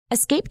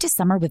Escape to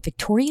summer with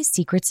Victoria's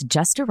Secret's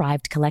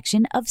just-arrived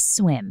collection of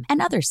swim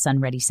and other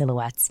sun-ready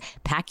silhouettes.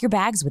 Pack your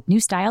bags with new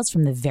styles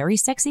from the Very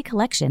Sexy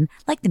collection,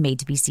 like the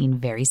made-to-be-seen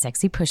Very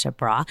Sexy push-up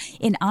bra,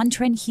 in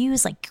on-trend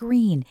hues like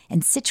green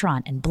and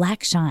citron and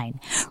black shine.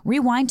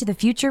 Rewind to the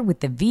future with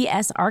the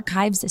VS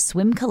Archives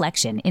swim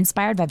collection,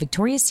 inspired by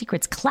Victoria's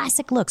Secret's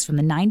classic looks from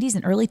the 90s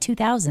and early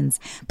 2000s.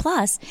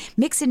 Plus,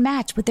 mix and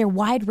match with their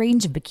wide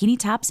range of bikini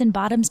tops and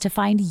bottoms to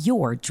find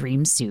your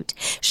dream suit.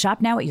 Shop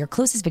now at your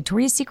closest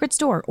Victoria's Secret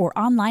store or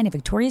online at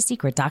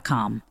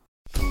victoriassecret.com.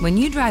 When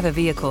you drive a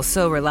vehicle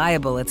so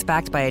reliable it's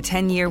backed by a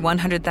 10-year,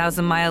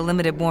 100,000-mile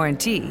limited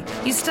warranty,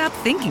 you stop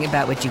thinking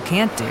about what you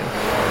can't do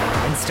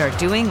and start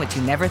doing what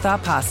you never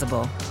thought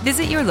possible.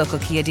 Visit your local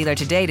Kia dealer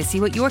today to see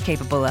what you're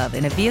capable of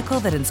in a vehicle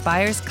that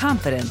inspires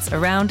confidence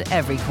around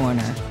every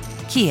corner.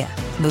 Kia,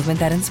 movement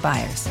that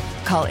inspires.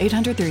 Call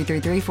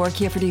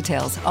 800-333-4KIA for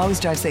details. Always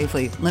drive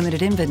safely.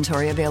 Limited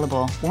inventory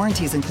available.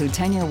 Warranties include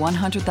 10-year,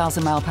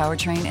 100,000-mile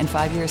powertrain and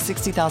 5-year,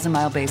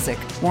 60,000-mile basic.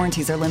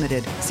 Warranties are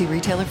limited. See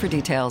retailer for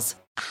details.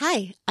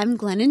 Hi, I'm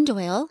Glennon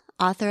Doyle,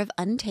 author of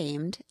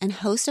Untamed and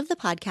host of the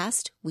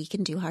podcast We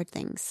Can Do Hard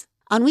Things.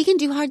 On We Can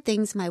Do Hard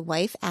Things, my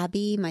wife,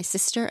 Abby, my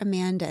sister,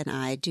 Amanda, and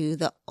I do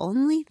the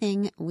only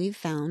thing we've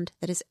found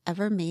that has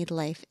ever made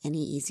life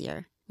any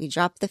easier. We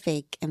drop the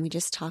fake and we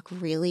just talk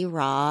really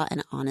raw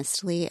and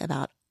honestly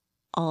about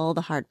all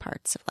the hard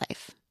parts of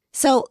life.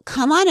 So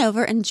come on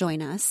over and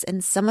join us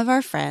and some of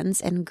our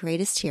friends and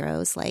greatest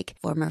heroes like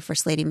former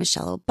First Lady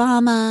Michelle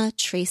Obama,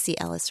 Tracy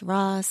Ellis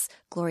Ross,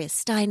 Gloria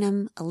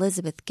Steinem,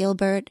 Elizabeth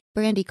Gilbert,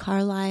 Brandi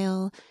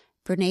Carlile,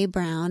 Brene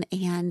Brown,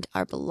 and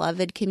our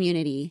beloved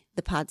community,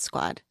 the Pod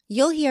Squad.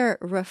 You'll hear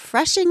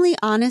refreshingly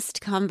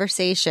honest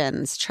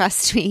conversations,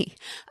 trust me,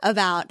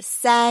 about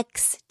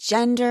sex,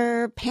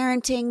 gender,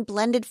 parenting,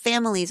 blended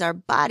families, our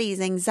bodies,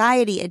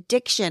 anxiety,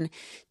 addiction,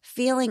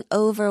 feeling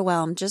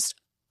overwhelmed, just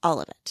all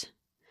of it.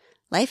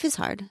 Life is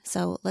hard,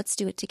 so let's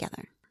do it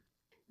together.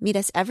 Meet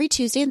us every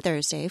Tuesday and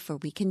Thursday for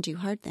We Can Do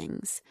Hard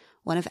Things,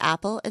 one of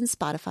Apple and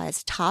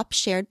Spotify's top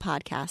shared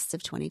podcasts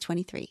of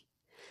 2023.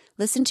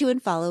 Listen to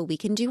and follow We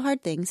Can Do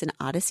Hard Things, an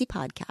Odyssey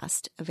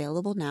podcast,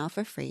 available now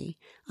for free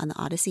on the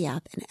Odyssey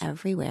app and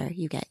everywhere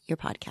you get your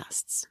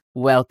podcasts.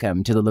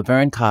 Welcome to the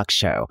Laverne Cox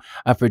Show,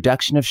 a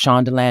production of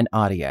Shondaland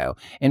Audio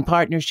in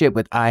partnership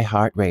with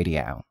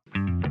iHeartRadio.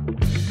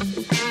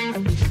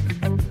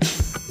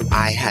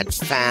 I had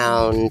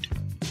found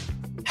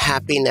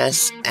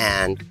happiness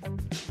and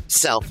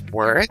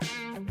self-worth,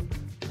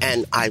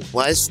 and I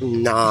was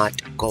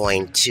not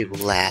going to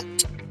let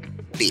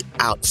the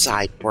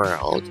outside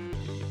world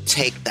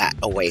take that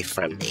away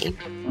from me.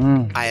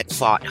 I had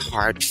fought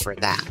hard for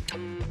that,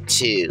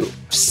 to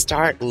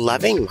start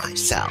loving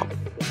myself.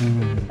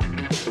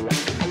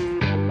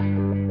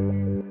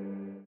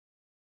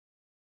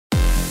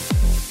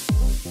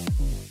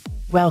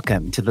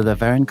 Welcome to the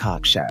Laverne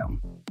Cox Show.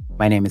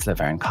 My name is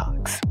Laverne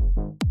Cox.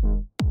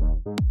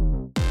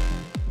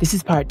 This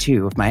is part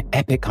 2 of my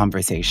epic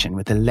conversation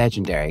with the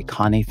legendary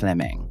Connie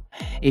Fleming.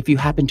 If you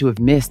happen to have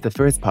missed the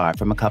first part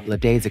from a couple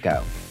of days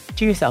ago,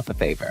 do yourself a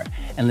favor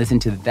and listen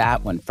to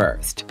that one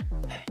first.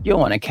 You'll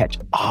want to catch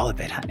all of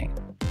it, honey.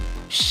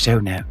 Show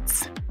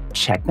notes.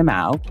 Check them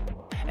out.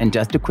 And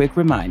just a quick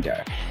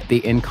reminder,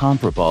 the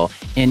incomparable,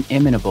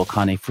 inimitable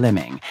Connie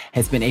Fleming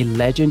has been a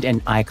legend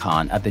and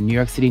icon of the New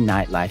York City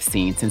nightlife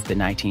scene since the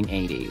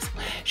 1980s.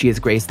 She has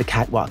graced the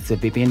catwalks of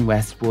Vivienne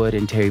Westwood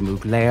and Terry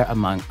Mugler,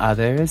 among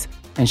others,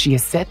 and she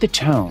has set the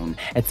tone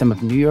at some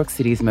of New York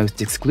City's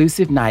most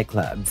exclusive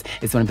nightclubs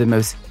as one of the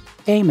most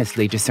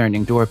famously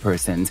discerning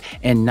doorpersons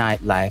in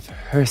nightlife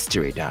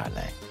history,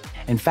 darling.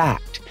 In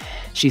fact,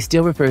 she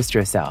still refers to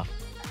herself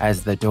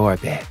as the door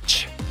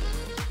bitch.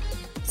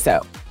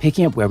 So,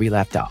 picking up where we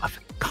left off,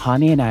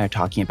 Connie and I are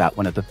talking about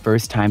one of the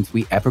first times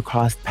we ever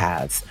crossed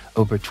paths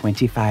over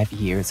 25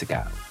 years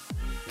ago.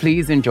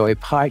 Please enjoy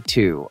part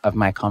 2 of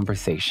my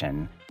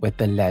conversation with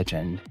the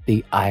legend,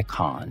 the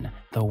icon,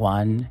 the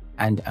one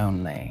and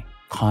only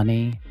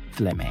Connie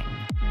Fleming.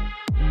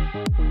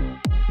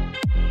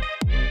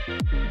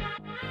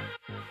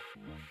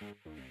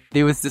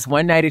 There was this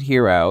one night at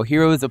Hero.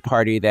 Hero is a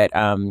party that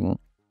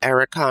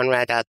Eric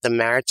Conrad at the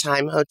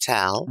Maritime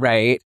Hotel.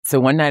 Right. So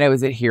one night I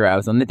was at Hero. I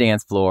was on the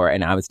dance floor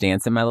and I was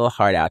dancing my little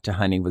heart out to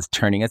Honey was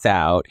turning us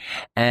out.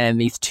 And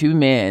these two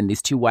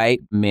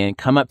white men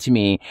come up to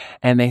me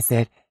and they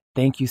said,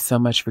 "Thank you so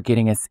much for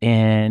getting us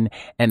in."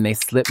 And they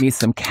slipped me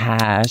some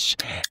cash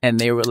and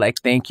they were like,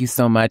 "Thank you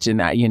so much."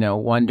 And I,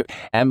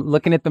 I'm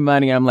looking at the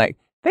money. I'm like,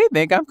 they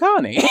think I'm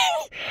Connie.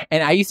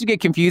 And I used to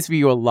get confused for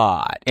you a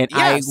lot. And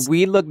yes.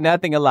 We look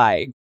nothing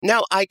alike.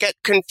 No, I get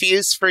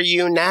confused for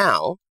you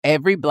now.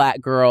 Every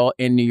black girl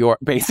in New York,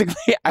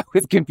 basically, I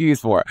was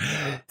confused for.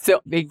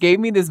 So they gave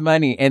me this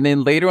money. And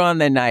then later on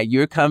that night,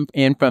 you come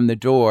in from the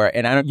door.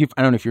 And I don't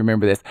know if you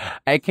remember this.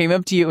 I came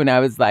up to you and I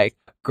was like,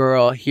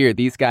 "Girl, here,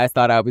 these guys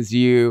thought I was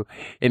you.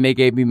 And they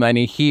gave me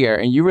money here."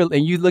 And you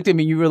looked at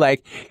me, you were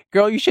like,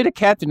 "Girl, you should have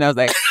kept it." And I was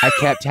like, "I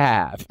kept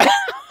half."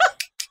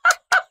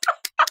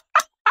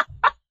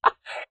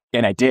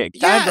 And I did.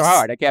 Yes. Times were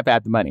hard. I kept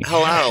half the money.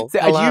 Hello. So,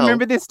 do you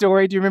remember this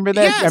story? Do you remember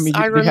that? Yes,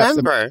 I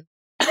remember.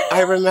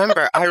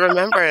 I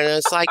remember. And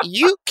it's like,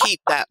 you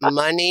keep that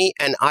money,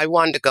 and I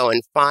wanted to go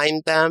and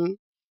find them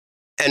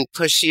and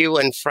push you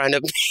in front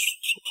of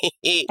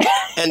me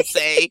and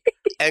say,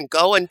 and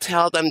go and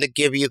tell them to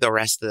give you the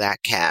rest of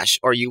that cash,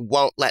 or you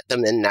won't let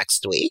them in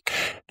next week.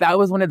 That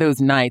was one of those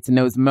nights and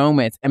those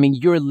moments. I mean,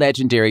 you're a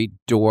legendary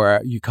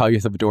door. You call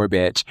yourself a door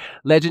bitch.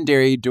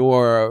 Legendary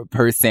door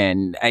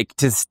person, like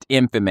just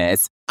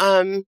infamous.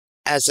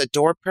 As a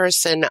door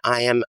person,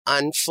 I am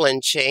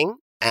unflinching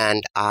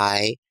and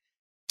I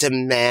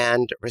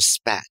demand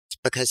respect,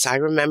 because I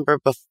remember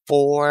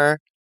before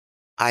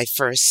I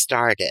first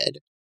started,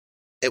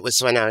 it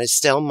was when I was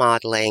still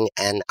modeling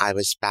and I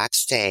was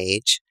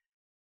backstage,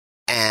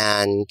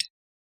 and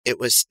it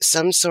was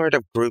some sort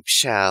of group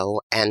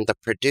show, and the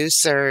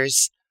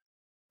producers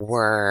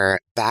were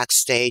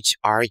backstage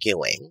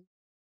arguing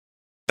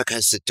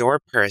because the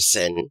door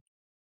person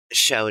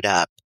showed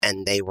up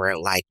and they were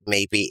like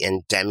maybe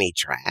in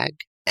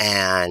demi-drag,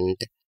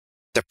 and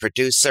the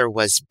producer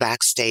was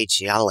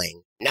backstage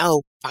yelling,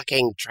 "No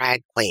fucking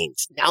drag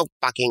queens, no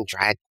fucking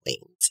drag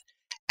queens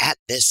at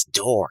this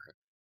door.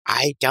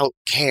 I don't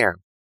care."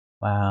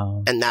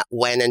 Wow. And that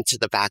went into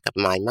the back of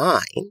my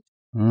mind.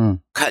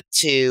 Cut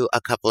to a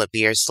couple of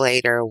years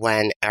later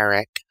when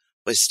Eric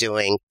was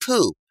doing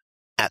Poop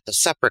at the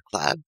Supper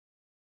Club.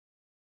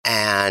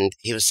 And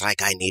he was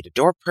like, "I need a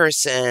door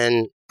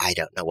person. I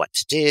don't know what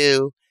to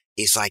do."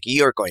 He's like,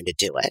 "You're going to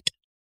do it."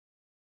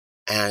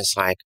 And I was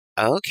like,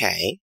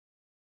 okay.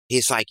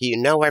 He's like, "You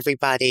know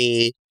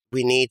everybody.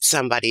 We need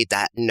somebody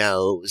that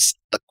knows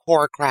the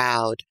core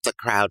crowd, the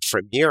crowd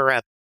from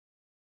Europe."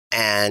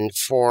 And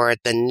for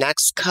the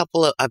next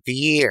couple of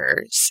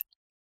years,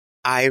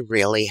 I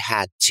really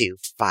had to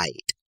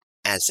fight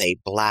as a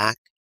Black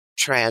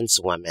trans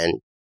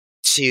woman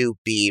to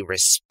be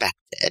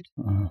respected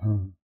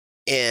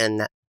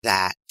in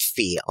that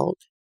field.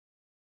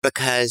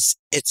 Because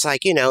it's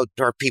like,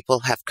 door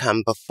people have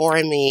come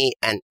before me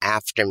and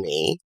after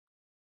me,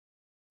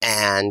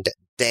 and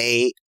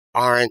they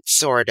aren't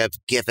sort of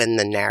given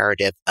the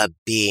narrative of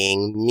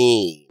being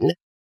mean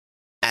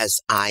as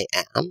I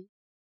am.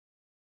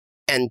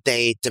 And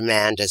they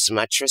demand as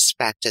much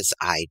respect as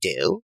I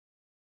do.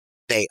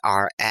 They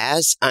are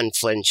as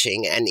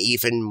unflinching and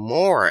even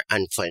more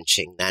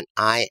unflinching than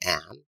I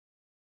am.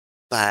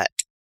 But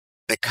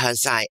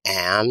because I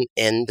am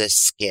in the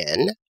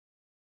skin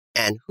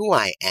and who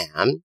I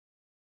am,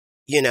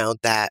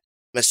 that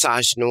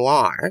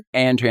misogynoir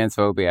and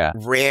transphobia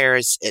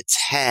rears its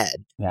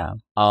head. Yeah.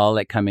 All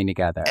like coming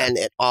together. And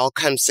it all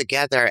comes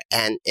together,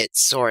 and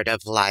it's sort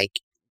of like,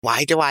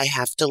 why do I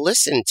have to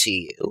listen to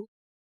you?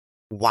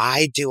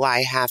 Why do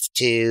I have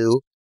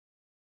to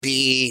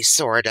be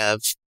sort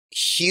of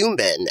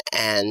human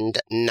and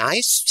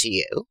nice to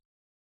you?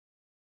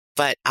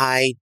 But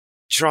I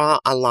draw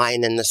a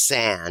line in the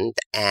sand,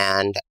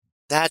 and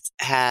that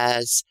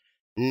has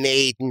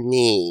made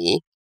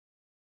me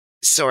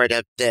sort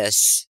of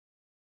this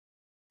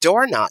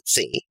door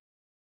Nazi.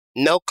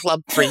 No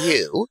club for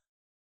you.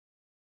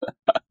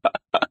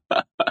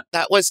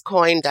 That was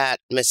coined at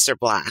Mr.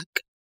 Black.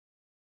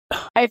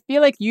 I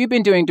feel like you've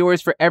been doing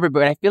doors forever,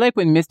 but I feel like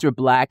when Mr.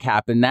 Black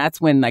happened, that's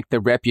when like the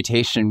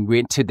reputation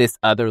went to this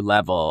other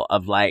level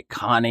of like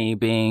Connie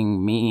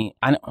being me.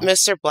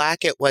 Mr.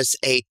 Black, it was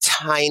a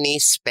tiny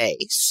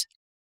space,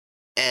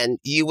 and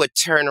you would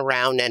turn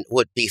around and it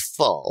would be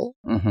full.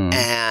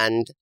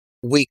 And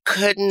we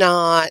could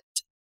not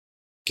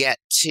get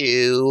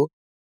to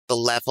the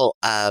level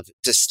of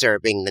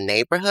disturbing the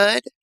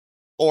neighborhood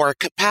or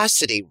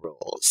capacity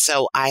rules.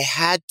 So I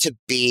had to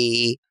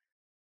be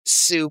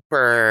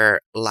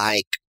super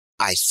like,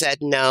 I said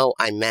no,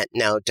 I meant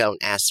no,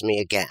 don't ask me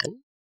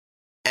again.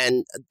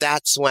 And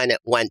that's when it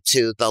went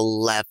to the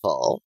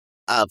level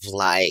of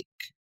like,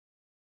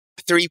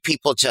 3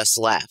 people just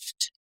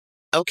left.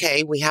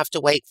 Okay, we have to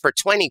wait for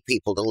 20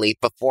 people to leave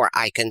before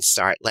I can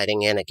start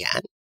letting in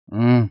again.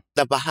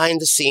 The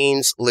behind the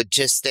scenes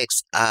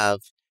logistics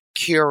of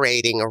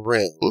curating a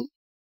room,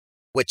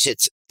 which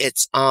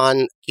it's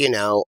on,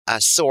 a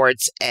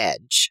sword's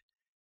edge.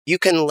 You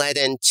can let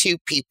in 2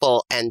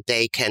 people and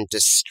they can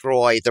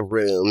destroy the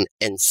room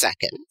in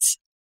seconds.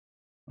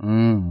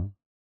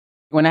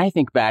 When I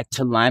think back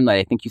to Limelight,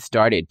 I think you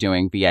started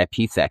doing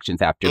VIP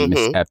sections after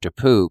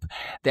Poop.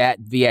 That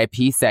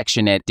VIP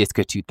section at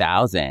Disco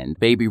 2000,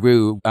 Baby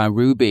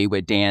Ruby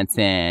would dance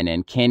in,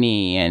 and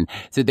Kenny, and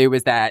so there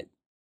was that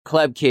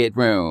club kid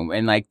room,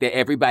 and like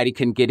everybody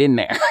couldn't get in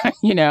there,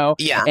 Yeah.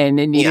 and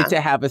it needed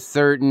to have a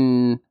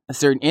certain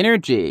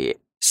energy,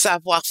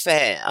 savoir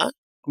faire.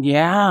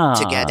 Yeah.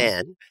 To get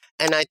in.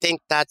 And I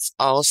think that's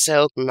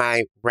also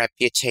my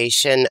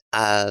reputation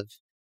of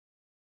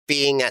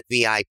being at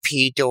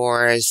VIP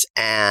doors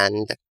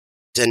and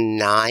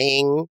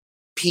denying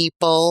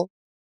people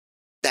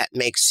that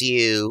makes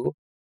you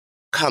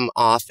come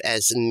off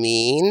as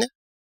mean.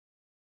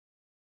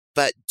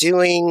 But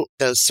doing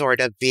those sort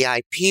of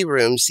VIP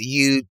rooms,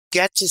 you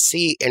get to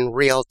see in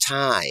real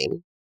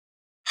time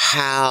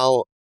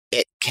how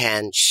it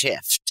can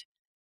shift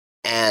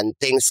and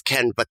things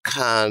can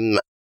become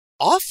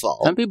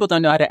awful. Some people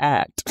don't know how to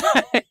act.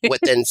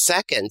 Within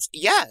seconds.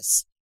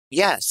 Yes.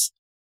 Yes.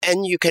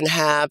 And you can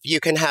have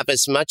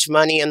as much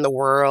money in the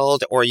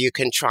world, or you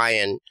can try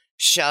and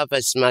shove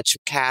as much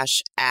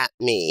cash at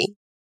me.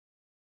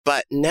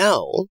 But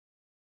no,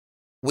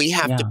 we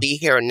have to be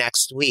here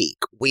next week.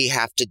 We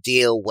have to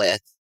deal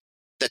with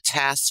the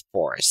task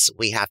force.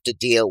 We have to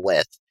deal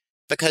with,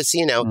 because,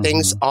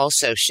 things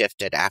also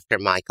shifted after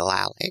Michael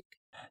Alec.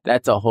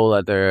 That's a whole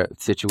other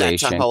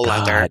situation. That's a whole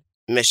other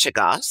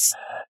mishigas.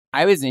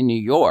 I was in New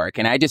York,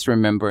 and I just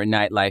remember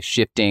nightlife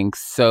shifting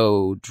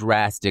so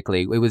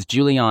drastically. It was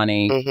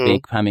Giuliani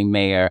becoming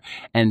mayor,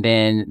 and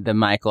then the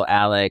Michael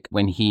Alec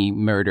when he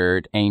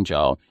murdered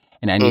Angel.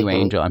 And I knew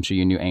Angel. I'm sure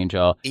you knew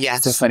Angel.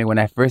 Yes. So funny. When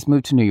I first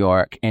moved to New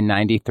York in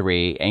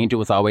 93, Angel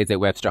was always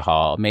at Webster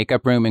Hall,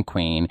 makeup room in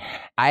Queen.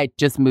 I had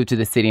just moved to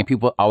the city, and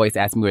people always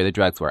asked me where the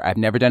drugs were. I've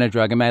never done a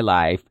drug in my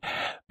life,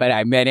 but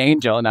I met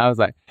Angel, and I was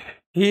like,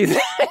 he's...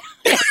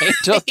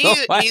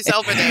 he's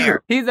over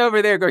there. He's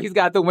over there, girl. He's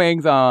got the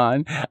wings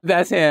on.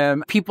 That's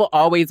him. People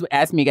always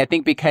ask me, I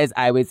think because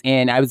I was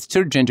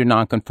sort of gender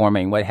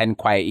nonconforming, what hadn't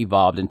quite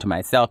evolved into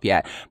myself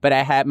yet, but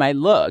I had my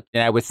look,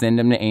 and I would send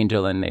them to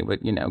Angel, and they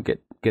would,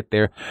 get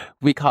their,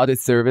 we called it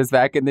service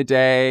back in the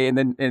day, in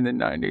the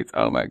 90s.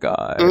 Oh my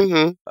God.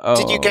 Oh,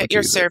 did you get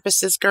your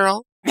services,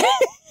 girl?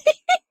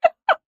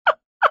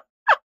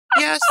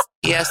 Yes.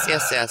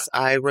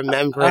 I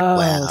remember it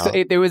well.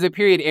 So there was a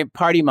period,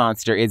 Party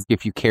Monster is,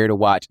 if you care to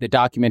watch, the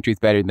documentary is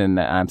better than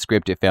the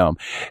scripted film.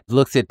 It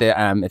looks at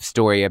the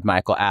story of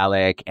Michael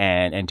Alec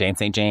and James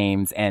St.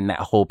 James and that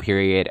whole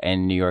period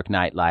in New York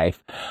nightlife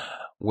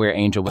where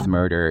Angel was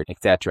murdered,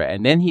 etc.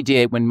 And then he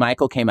did, when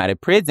Michael came out of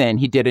prison,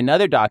 he did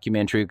another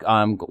documentary.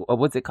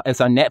 What's it called?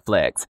 It's on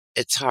Netflix.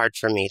 It's hard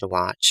for me to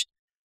watch.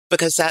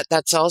 Because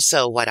that's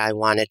also what I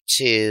wanted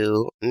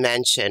to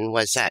mention,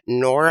 was that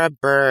Nora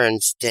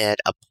Burns did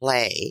a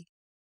play,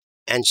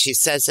 and she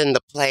says in the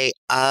play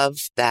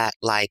of that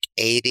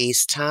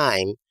 80s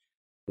time,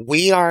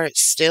 we are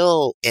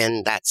still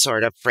in that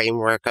sort of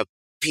framework of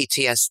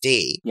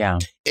PTSD. Yeah.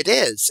 It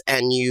is,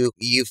 and you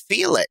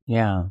feel it.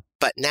 Yeah.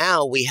 But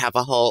now we have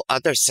a whole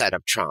other set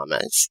of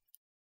traumas.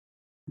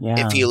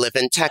 Yeah. If you live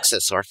in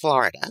Texas or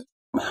Florida.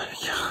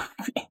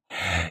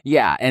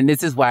 Yeah, and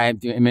this is why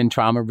I'm in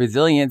trauma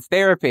resilience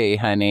therapy,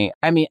 honey.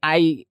 I mean,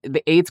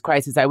 the AIDS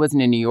crisis, I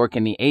wasn't in New York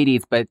in the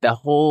 80s, but the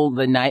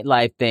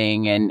nightlife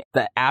thing and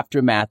the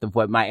aftermath of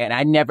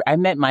I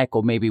met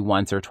Michael maybe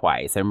once or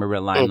twice. I remember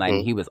Limelight,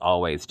 and he was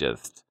always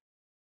just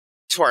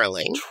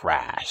twirling,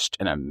 trashed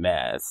and a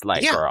mess.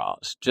 Girl,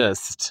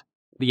 just,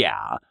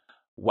 yeah.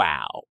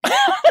 Wow.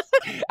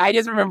 I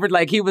just remembered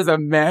he was a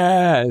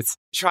mess.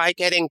 Try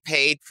getting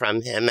paid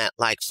from him at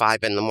 5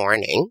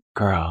 a.m.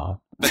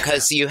 Girl.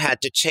 Because you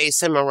had to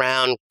chase him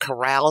around,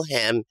 corral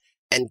him,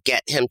 and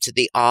get him to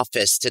the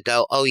office to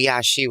go, oh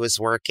yeah, she was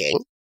working.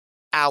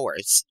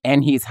 Hours.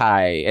 And he's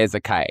high as a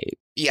kite.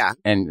 Yeah.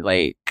 And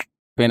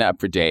been up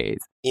for days.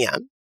 Yeah.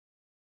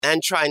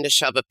 And trying to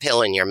shove a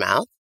pill in your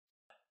mouth.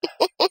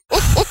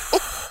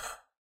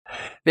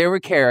 There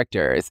were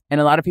characters, and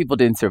a lot of people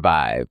didn't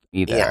survive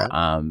either.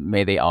 Yeah.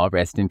 May they all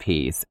rest in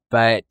peace.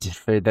 But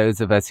for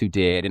those of us who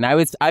did, and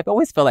I've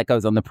always felt like I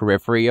was on the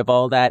periphery of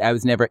all that. I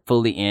was never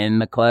fully in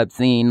the club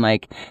scene.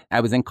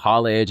 I was in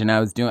college, and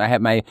I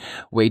had my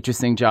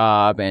waitressing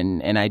job,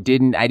 and I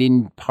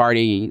didn't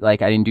party, I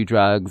didn't do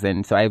drugs,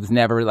 and so I was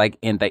never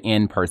in the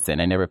in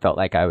person. I never felt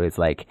like I was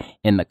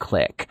in the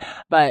clique.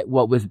 But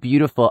what was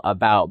beautiful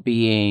about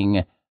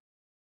being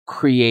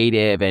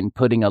creative and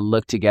putting a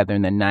look together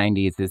in the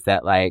 90s is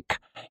that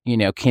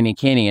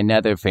Kenny,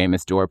 another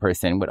famous door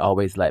person, would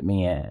always let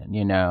me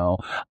in.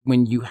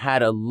 When you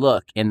had a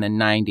look in the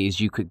 90s,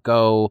 you could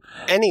go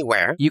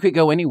anywhere.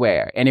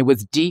 And it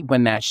was deep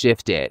when that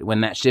shifted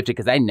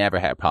because I never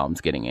had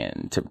problems getting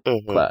into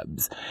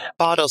clubs.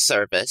 Bottle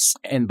service.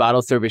 And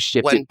bottle service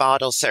shifted. When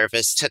bottle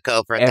service took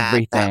over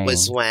everything. That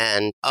was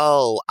when,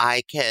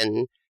 I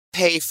can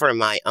pay for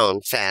my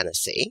own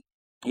fantasy.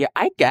 Yeah,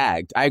 I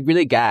gagged. I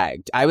really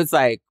gagged. I was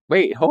like,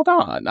 wait, hold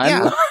on.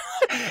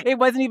 It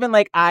wasn't even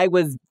I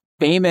was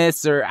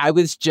famous, or I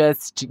was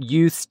just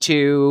used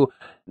to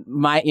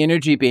my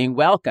energy being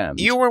welcomed.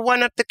 You were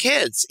one of the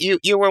kids.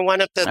 You were one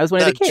of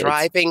the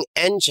driving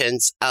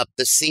engines of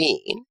the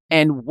scene.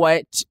 And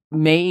what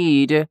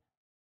made, at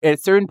a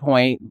certain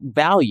point,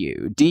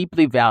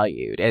 deeply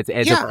valued as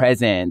a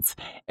presence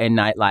in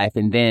nightlife,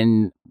 and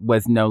then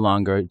was no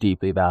longer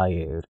deeply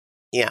valued.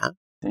 Yeah.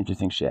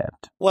 Interesting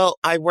shift. Well,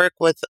 I work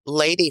with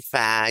Lady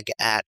Fag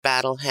at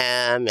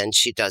Battleham, and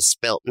she does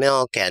Spilt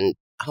Milk and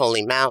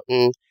Holy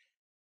Mountain,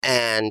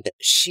 and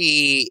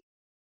she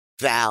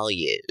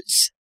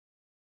values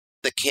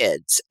the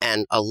kids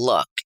and a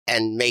look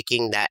and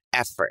making that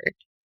effort.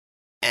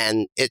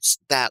 And it's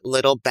that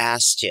little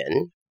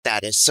bastion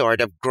that is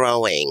sort of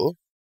growing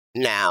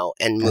now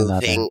and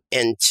moving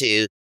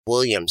into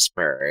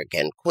Williamsburg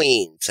and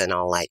Queens and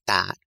all like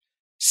that.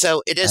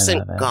 So it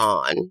isn't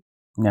gone.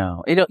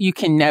 No, you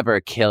can never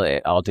kill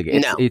it altogether.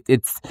 No.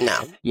 No.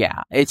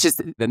 Yeah. It's just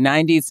the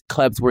 90s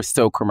clubs were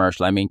so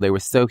commercial. I mean, they were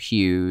so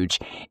huge.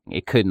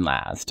 It couldn't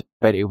last,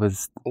 but it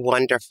was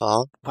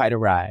wonderful. Quite a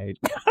ride.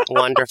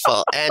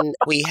 Wonderful. And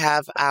we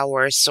have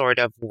our sort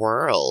of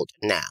world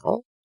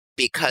now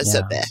because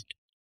of it.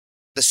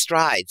 The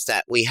strides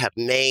that we have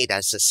made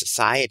as a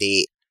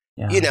society,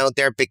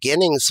 their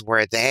beginnings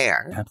were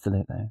there.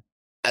 Absolutely.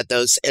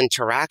 Those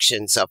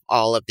interactions of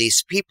all of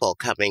these people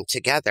coming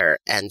together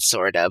and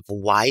sort of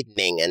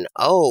widening and,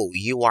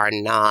 you are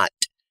not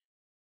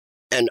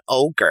an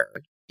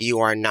ogre. You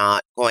are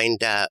not going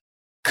to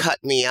cut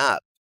me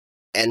up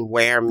and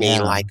wear me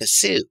like a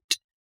suit.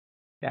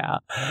 Yeah.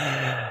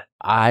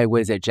 I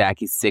was at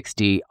Jackie's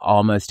 60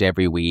 almost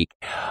every week.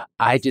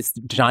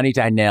 Johnny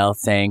Dynell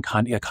saying,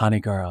 Connie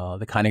girl,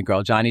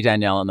 Johnny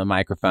Dynell on the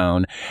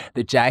microphone.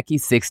 The Jackie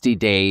 60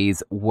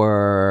 days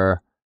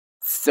were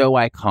so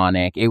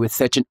iconic. It was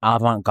such an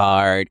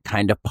avant-garde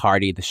kind of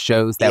party. The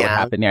shows that would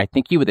happen there. I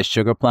think you were the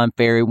Sugar Plum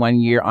Fairy one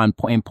year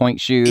in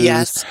Point Shoes.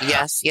 Yes.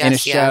 In a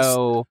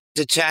show.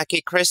 The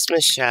Jackie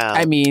Christmas show.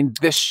 I mean,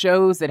 the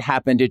shows that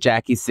happened at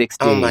Jackie's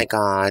 60. Oh, my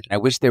God. I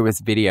wish there was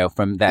video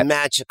from that.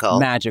 Magical.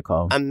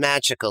 A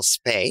magical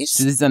space.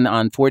 This is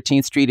on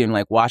 14th Street in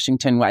like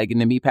Washington, like in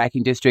the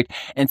meatpacking district.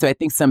 And so I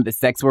think some of the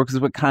sex workers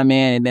would come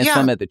in and then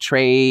some of the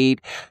trade.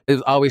 It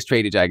was always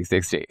trade at Jackie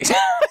 60.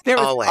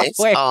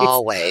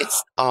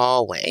 Always.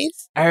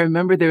 I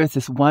remember there was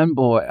this one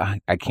boy.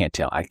 I can't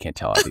tell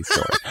all these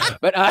stories.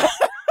 But I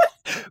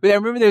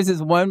remember there was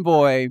this one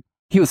boy.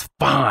 He was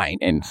fine.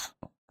 And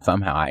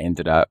somehow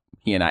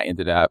he and I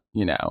ended up,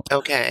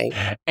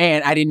 Okay.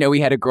 And I didn't know he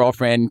had a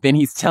girlfriend. Then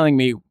he's telling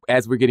me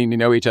as we're getting to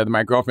know each other,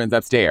 my girlfriend's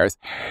upstairs.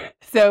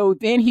 So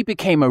then he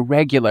became a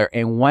regular.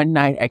 And one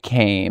night I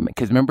came,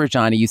 because remember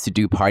Johnny used to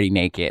do Party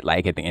Naked,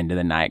 like at the end of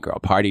the night, girl,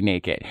 Party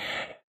Naked.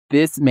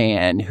 This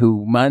man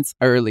who months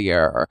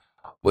earlier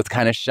was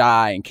kind of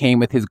shy and came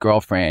with his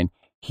girlfriend,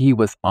 he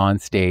was on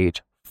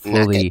stage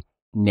fully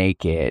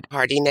naked.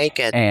 Party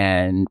naked.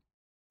 And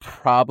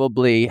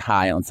probably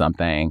high on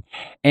something.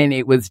 And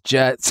it was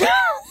just,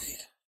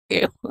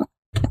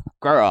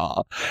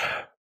 girl,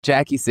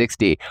 Jackie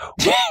 60.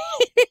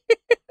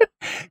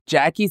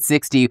 Jackie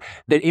 60,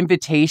 the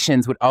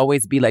invitations would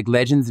always be like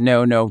Legends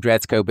no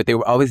dress code, but there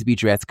would always be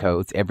dress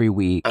codes every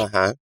week.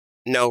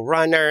 No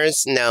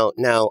runners, no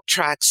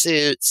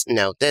tracksuits,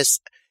 no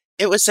this.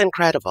 It was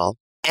incredible.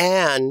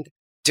 And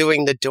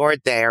doing the door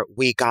there,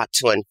 we got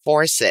to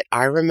enforce it.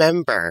 I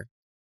remember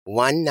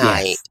one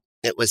night,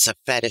 it was a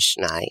fetish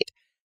night,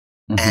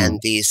 and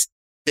these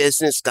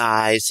business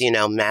guys,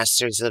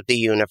 masters of the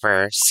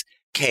universe,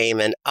 came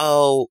and,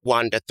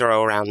 wanted to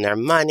throw around their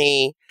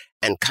money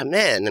and come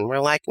in. And we're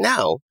like,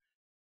 no.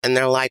 And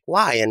they're like,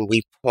 why? And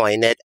we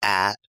pointed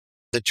at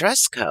the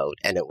dress code,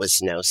 and it was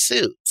no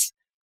suits.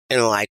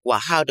 And like, well,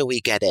 how do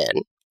we get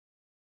in?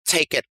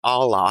 Take it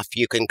all off.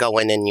 You can go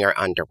in your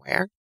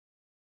underwear.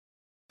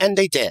 And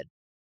they did.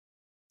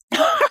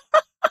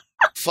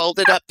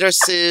 Folded up their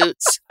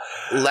suits,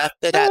 left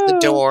it at the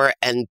door,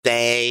 and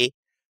they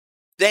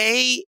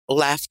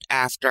left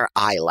after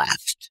I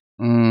left.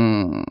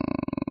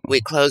 We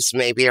closed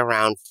maybe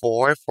around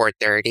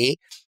 4:30.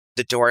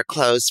 The door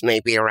closed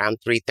maybe around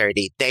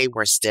 3:30. They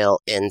were still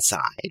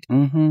inside.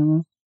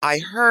 I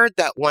heard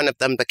that one of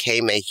them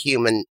became a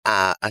human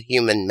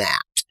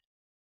mat.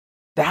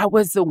 That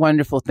was the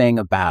wonderful thing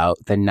about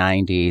the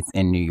 90s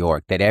in New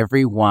York, that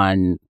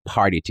everyone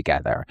partied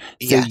together.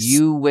 So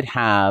you would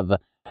have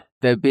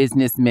the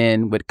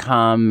businessmen would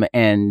come,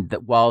 and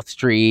Wall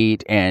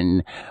Street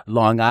and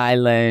Long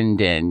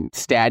Island and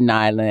Staten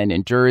Island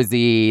and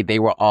Jersey, they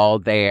were all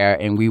there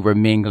and we were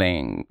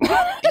mingling.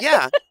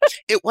 Yeah,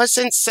 it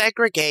wasn't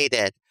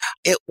segregated.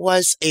 It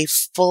was a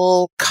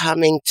full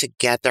coming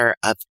together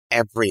of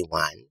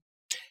everyone.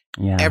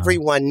 Yeah.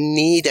 Everyone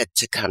needed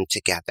to come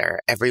together.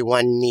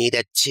 Everyone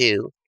needed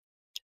to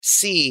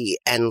see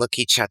and look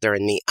each other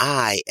in the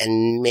eye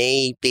and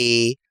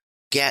maybe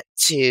get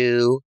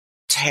to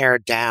tear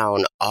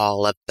down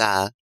all of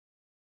the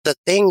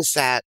things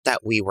that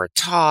we were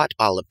taught,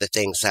 all of the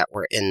things that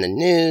were in the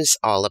news,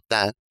 all of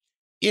the,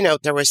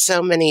 there were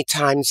so many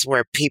times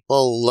where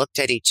people looked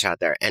at each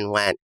other and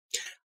went,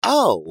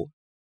 oh,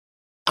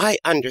 I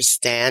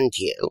understand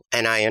you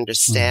and I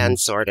understand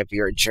sort of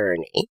your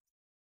journey.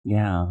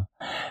 Yeah.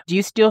 Do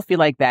you still feel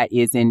like that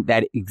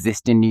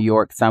exists in New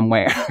York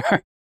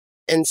somewhere?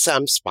 In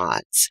some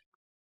spots,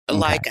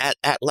 like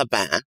at Le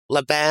Bain.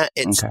 Le Bain,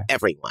 it's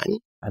everyone.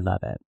 I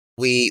love it.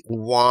 We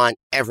want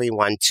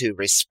everyone to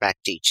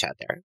respect each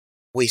other.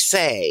 We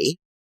say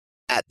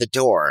at the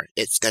door,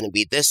 it's going to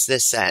be this,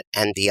 that,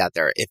 and the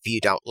other. If you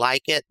don't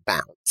like it,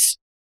 bounce.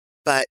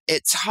 But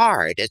it's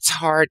hard. It's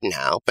hard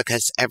now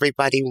because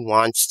everybody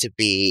wants to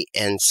be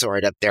in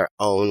sort of their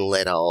own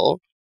little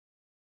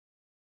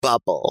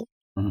bubble.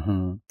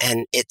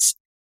 And it's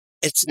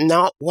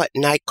not what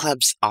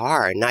nightclubs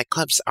are.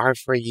 Nightclubs are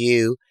for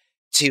you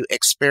to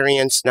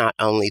experience not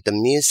only the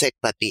music,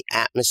 but the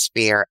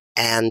atmosphere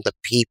and the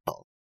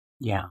people.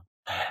 Yeah.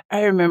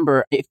 I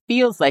remember it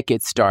feels like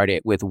it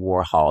started with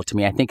Warhol to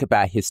me. I think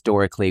about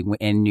historically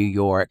in New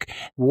York,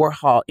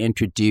 Warhol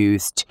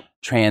introduced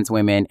trans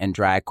women and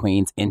drag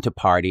queens into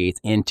parties,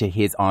 into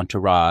his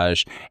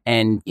entourage.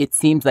 And it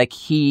seems like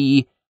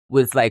he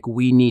was like,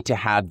 we need to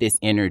have this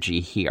energy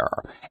here.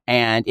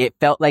 And it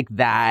felt like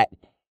that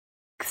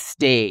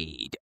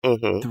stayed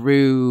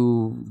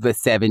through the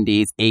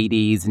 70s,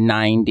 80s,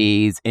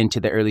 90s, into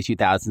the early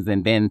 2000s,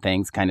 and then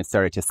things kind of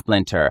started to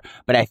splinter.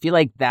 But I feel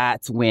like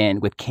that's when,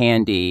 with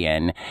Candy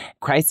and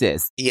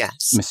Crisis,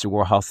 yes, Mr.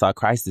 Warhol saw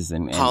Crisis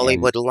and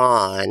Hollywood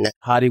Lawn,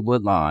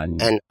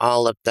 and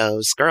all of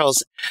those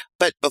girls.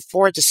 But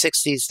before the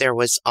 60s, there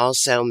was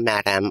also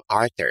Madame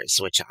Arthur's,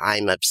 which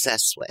I'm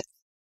obsessed with.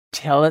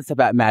 Tell us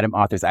about Madame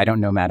Arthur's. I don't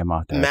know Madame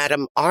Arthur.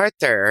 Madame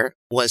Arthur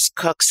was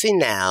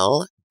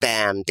Coccinelle,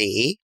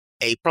 Bambi,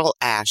 April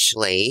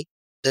Ashley.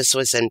 This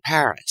was in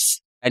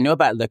Paris. I know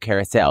about Le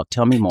Carousel.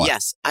 Tell me more.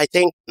 Yes, I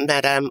think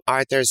Madame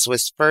Arthur's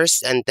was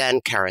first and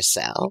then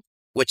Carousel,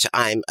 which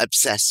I'm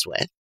obsessed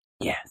with.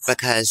 Yes.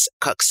 Because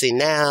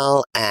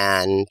Coccinelle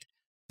and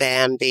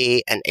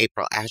Bambi and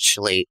April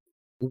Ashley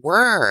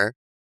were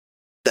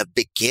the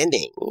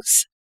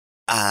beginnings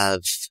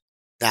of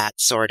that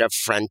sort of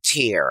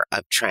frontier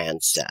of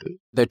transdom.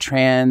 The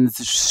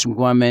trans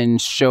woman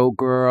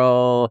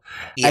showgirl.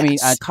 Yes. I mean,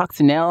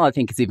 Coccinelle, I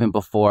think, is even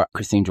before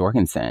Christine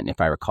Jorgensen, if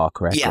I recall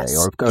correctly, yes.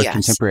 or yes.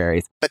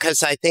 contemporaries.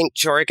 Because I think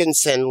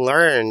Jorgensen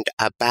learned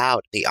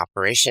about the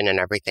operation and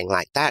everything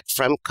like that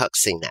from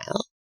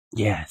Coccinelle.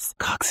 Yes,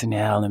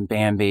 Coccinelle and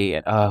Bambi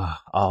and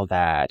all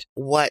that.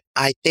 What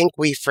I think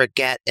we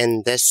forget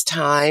in this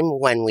time,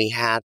 when we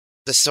have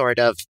the sort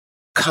of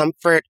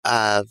comfort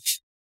of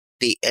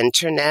the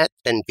internet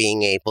and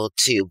being able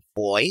to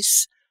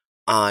voice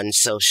on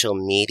social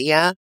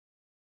media.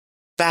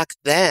 Back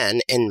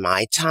then, in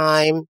my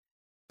time,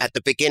 at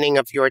the beginning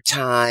of your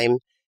time,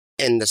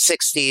 in the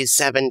 60s,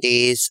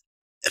 70s,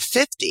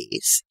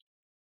 50s,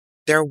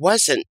 there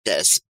wasn't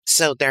this.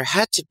 So there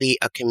had to be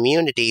a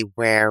community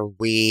where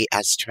we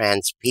as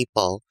trans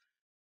people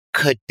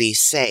could be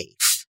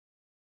safe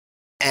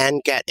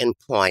and get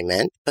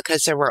employment,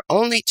 because there were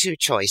only two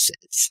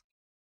choices: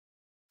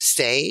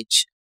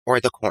 stage or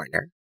the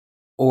corner.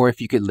 Or if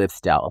you could live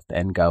stealth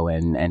and go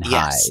in and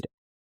yes. hide.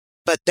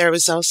 But there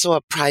was also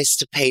a price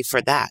to pay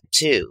for that,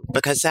 too,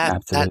 because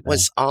that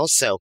was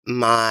also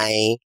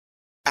my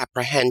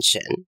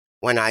apprehension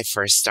when I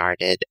first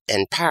started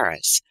in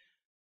Paris,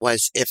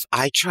 was if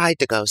I tried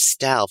to go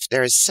stealth,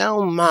 there's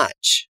so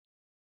much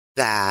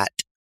that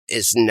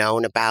is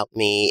known about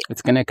me.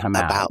 It's going to come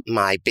out. About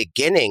my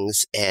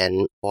beginnings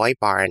in boy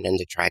bar and in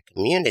the drag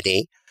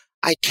community.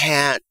 I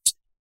can't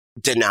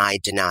deny.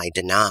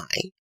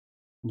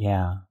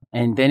 Yeah.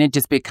 And then it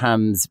just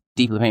becomes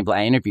deeply painful.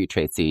 I interviewed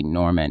Tracy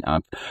Norman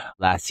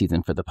last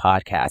season for the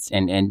podcast,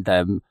 and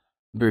the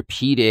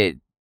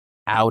repeated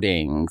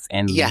outings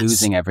and yes.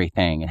 losing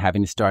everything and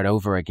having to start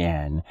over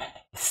again.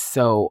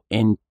 So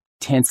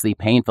intensely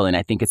painful. And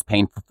I think it's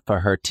painful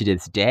for her to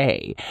this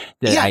day,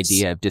 the yes.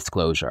 idea of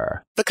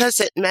disclosure. Because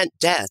it meant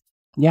death.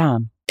 Yeah.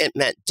 It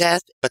meant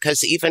death,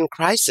 because even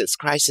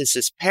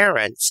Crisis's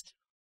parents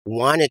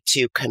wanted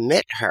to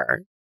commit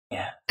her.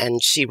 Yeah.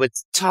 And she would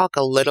talk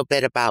a little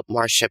bit about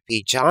Marsha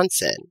P.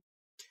 Johnson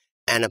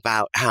and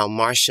about how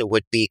Marsha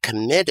would be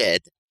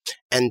committed,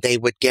 and they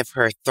would give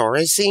her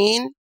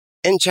Thorazine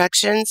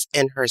injections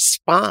in her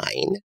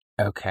spine.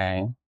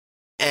 Okay.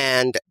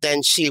 And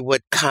then she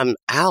would come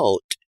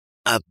out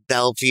of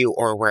Bellevue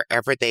or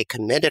wherever they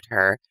committed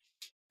her,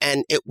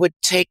 and it would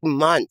take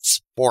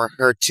months for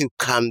her to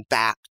come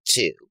back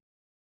to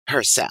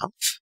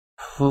herself.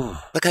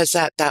 Because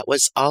that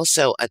was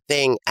also a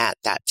thing at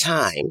that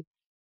time.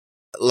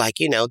 Like,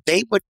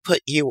 they would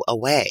put you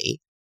away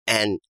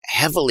and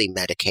heavily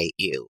medicate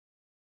you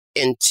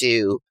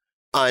into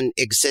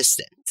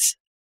unexistence.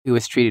 It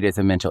was treated as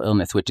a mental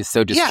illness, which is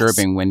so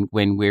disturbing yes.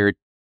 when we're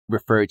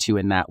referred to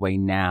in that way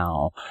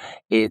now.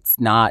 It's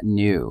not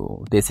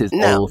new. This is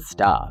old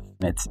stuff.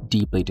 It's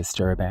deeply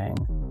disturbing.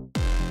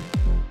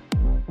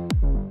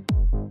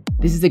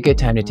 This is a good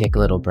time to take a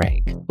little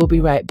break. We'll be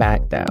right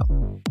back, though.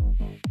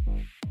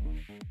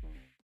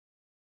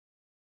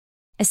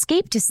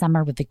 Escape to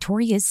summer with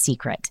Victoria's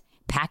Secret.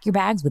 Pack your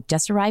bags with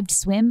just-arrived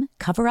swim,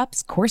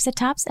 cover-ups, corset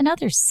tops, and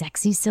other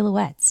sexy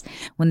silhouettes.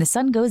 When the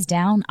sun goes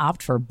down,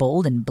 opt for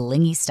bold and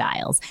blingy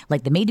styles,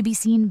 like the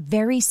made-to-be-seen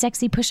Very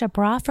Sexy Push-Up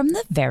Bra from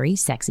the Very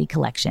Sexy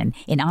Collection,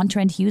 in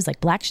on-trend hues like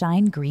black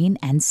shine, green,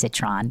 and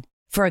citron.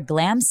 For a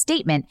glam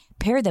statement,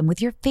 pair them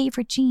with your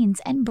favorite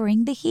jeans and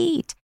bring the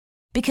heat.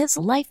 Because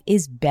life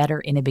is better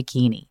in a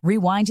bikini.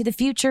 Rewind to the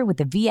future with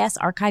the VS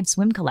Archive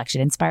Swim Collection,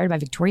 inspired by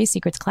Victoria's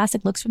Secret's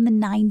classic looks from the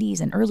 90s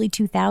and early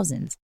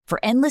 2000s. For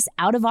endless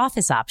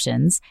out-of-office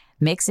options,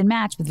 mix and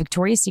match with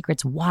Victoria's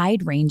Secret's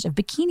wide range of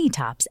bikini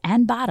tops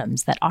and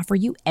bottoms that offer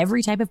you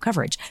every type of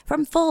coverage,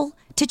 from full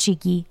to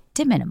cheeky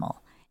to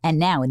minimal. And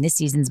now in this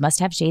season's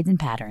must-have shades and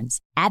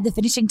patterns, add the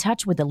finishing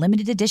touch with the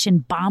limited edition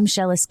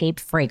Bombshell Escape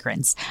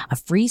fragrance, a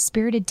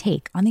free-spirited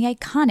take on the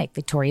iconic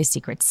Victoria's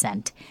Secret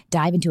scent.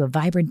 Dive into a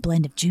vibrant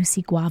blend of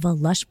juicy guava,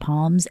 lush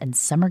palms, and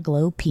summer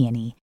glow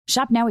peony.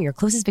 Shop now at your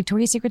closest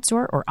Victoria's Secret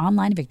store or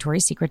online at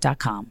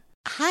victoriassecret.com.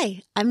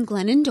 Hi, I'm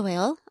Glennon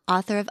Doyle,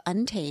 author of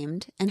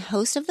Untamed and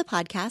host of the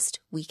podcast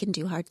We Can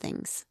Do Hard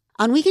Things.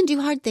 On We Can Do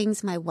Hard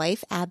Things, my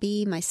wife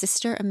Abby, my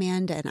sister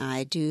Amanda, and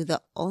I do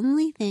the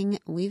only thing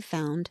we've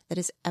found that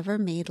has ever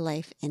made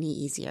life any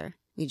easier.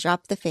 We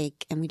drop the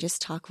fake and we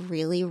just talk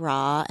really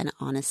raw and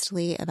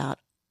honestly about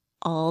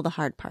all the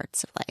hard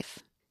parts of life.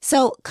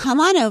 So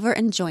come on over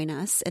and join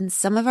us and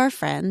some of our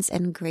friends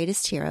and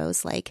greatest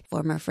heroes like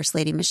former First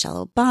Lady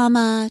Michelle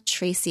Obama,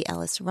 Tracy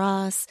Ellis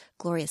Ross,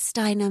 Gloria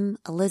Steinem,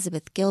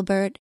 Elizabeth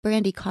Gilbert,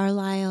 Brandi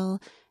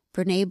Carlile,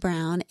 Brene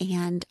Brown,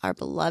 and our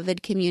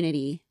beloved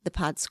community, the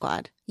Pod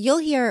Squad. You'll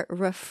hear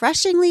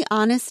refreshingly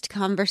honest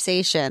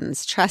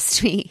conversations,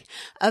 trust me,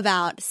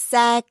 about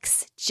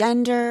sex,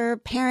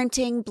 gender,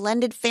 parenting,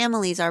 blended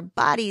families, our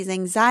bodies,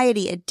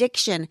 anxiety,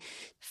 addiction,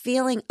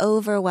 feeling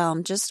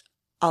overwhelmed, just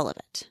all of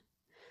it.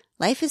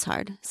 Life is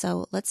hard,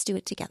 so let's do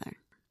it together.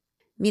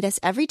 Meet us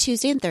every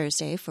Tuesday and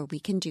Thursday for We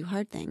Can Do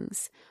Hard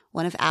Things,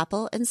 one of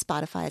Apple and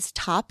Spotify's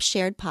top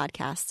shared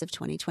podcasts of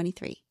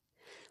 2023.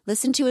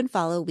 Listen to and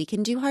follow We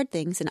Can Do Hard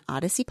Things, an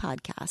Odyssey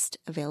podcast,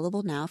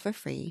 available now for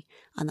free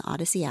on the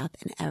Odyssey app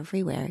and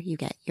everywhere you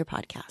get your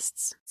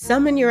podcasts.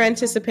 Summon your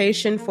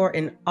anticipation for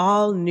an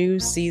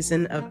all-new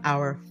season of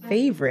our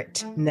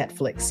favorite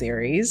Netflix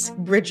series,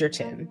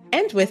 Bridgerton.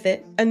 And with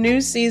it, a new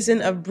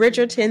season of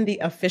Bridgerton, the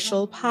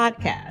official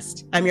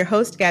podcast. I'm your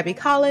host, Gabby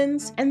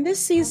Collins, and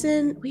this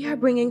season, we are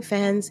bringing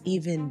fans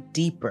even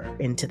deeper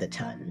into the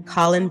ton.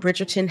 Colin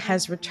Bridgerton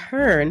has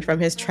returned from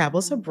his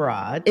travels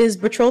abroad. Is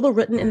betrothal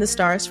written in the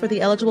stars for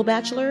the eligible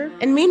bachelor?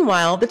 And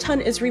meanwhile, the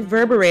ton is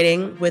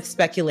reverberating with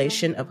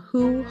speculation of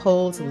who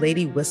holds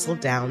Lady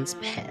Whistledown's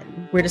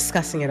pen. We're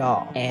discussing it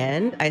all.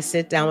 And I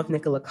sit down with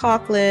Nicola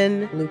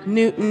Coughlan, Luke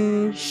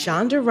Newton,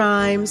 Shonda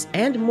Rhimes,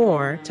 and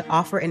more to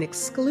offer an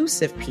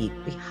exclusive peek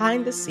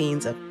behind the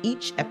scenes of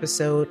each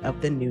episode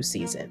of the new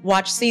season.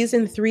 Watch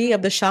season 3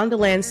 of the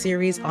Shondaland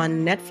series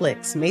on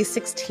Netflix May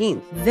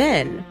 16th.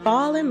 Then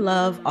fall in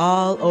love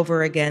all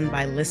over again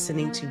by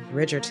listening to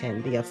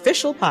Bridgerton, the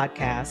official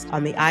podcast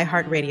on the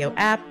iHeartRadio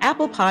app,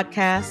 Apple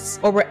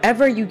Podcasts, or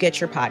wherever you get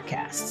your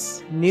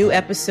podcasts. New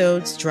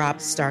episodes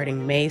drop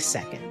starting May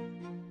 2nd.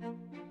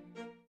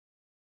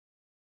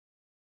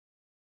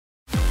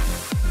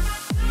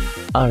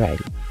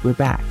 Alrighty, we're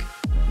back.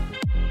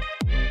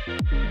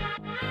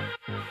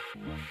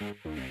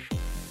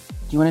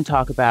 Do you want to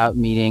talk about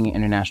meeting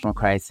International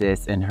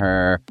Crisis and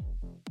her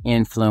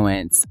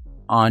influence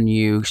on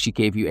you? She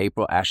gave you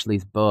April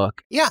Ashley's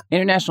book. Yeah.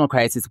 International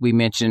Crisis, we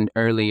mentioned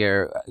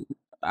earlier,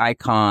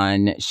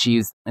 icon.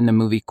 She's in the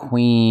movie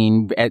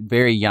Queen at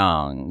very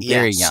young.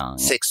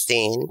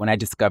 16. When I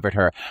discovered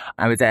her,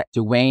 I was at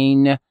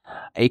Dwayne,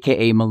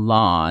 a.k.a.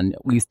 Milan.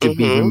 We used to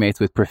be roommates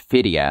with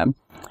Perfidia.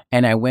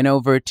 And I went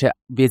over to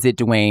visit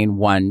Dwayne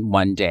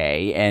one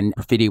day, and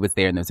Perfidia was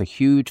there, and there was a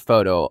huge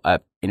photo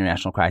of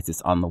International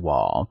Crisis on the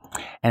wall.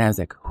 And I was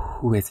like,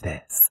 who is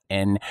this?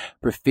 And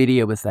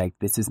Perfidia was like,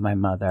 this is my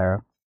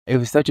mother. It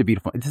was such a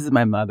beautiful, this is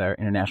my mother,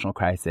 International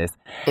Crisis.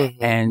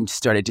 And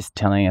started just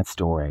telling us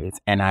stories.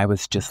 And I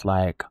was just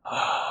like,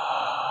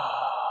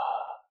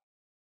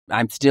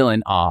 I'm still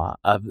in awe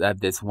of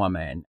this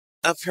woman.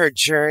 Of her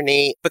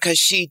journey, because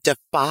she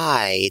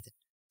defied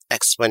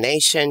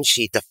explanation.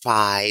 She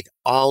defied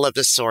all of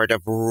the sort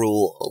of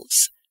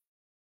rules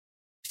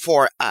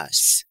for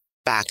us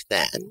back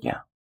then.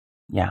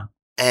 Yeah.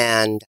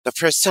 And the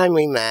first time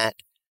we met,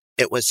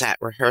 it was at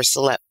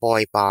rehearsal at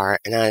Boy Bar.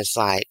 And I was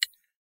like,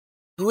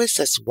 who is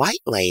this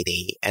white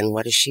lady? And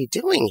what is she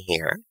doing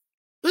here?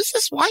 Who's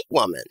this white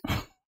woman?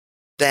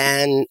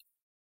 Then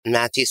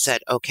Matthew said,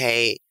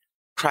 okay,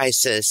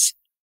 Crisis,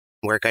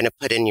 we're going to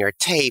put in your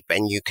tape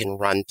and you can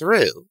run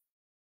through.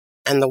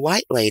 And the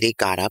white lady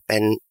got up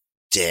and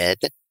did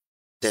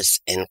this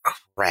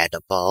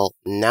incredible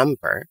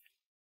number.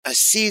 A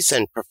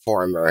seasoned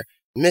performer,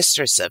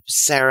 mistress of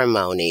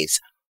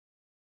ceremonies,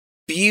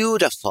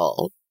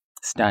 beautiful.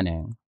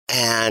 Stunning.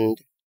 And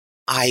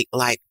I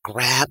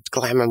grabbed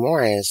Glamour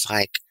Moore and was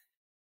like,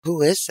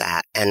 who is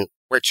that? And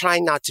we're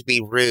trying not to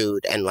be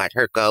rude and let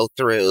her go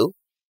through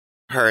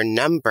her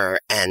number.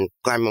 And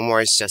Glamour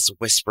Moore is just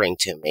whispering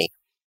to me,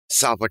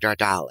 Salvador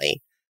Dali,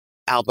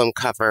 album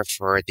cover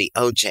for the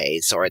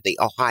OJs or the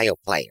Ohio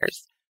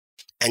Players.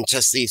 And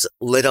just these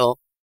little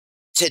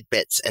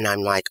tidbits. And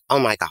I'm like, oh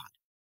my God,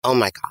 oh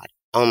my God,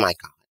 oh my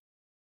God.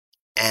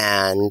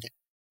 And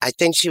I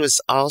think she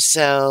was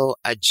also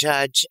a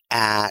judge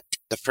at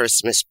the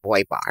first Miss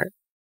Boy Bar.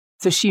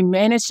 So she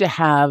managed to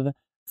have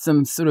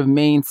some sort of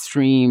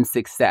mainstream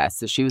success.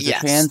 So she was a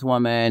trans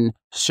woman,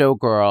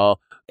 showgirl,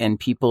 and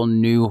people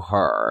knew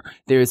her.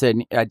 There's a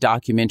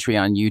documentary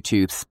on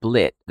YouTube,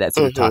 Split, that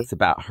sort of talks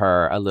about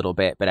her a little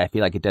bit, but I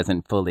feel like it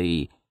doesn't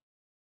fully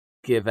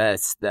give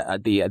us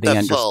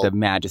the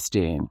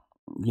majesty.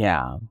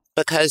 Yeah.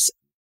 Because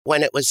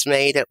when it was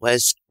made, it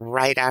was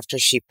right after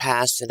she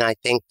passed, and I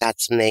think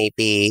that's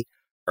maybe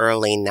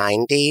early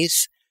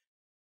 90s.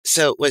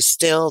 So it was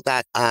still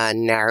that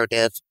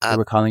narrative They of,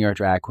 were calling her a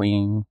drag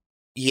queen.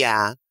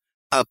 yeah,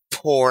 a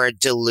poor,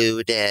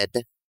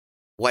 deluded,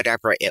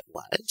 whatever it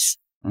was.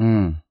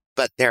 Mm.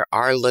 But there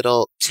are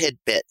little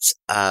tidbits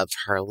of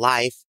her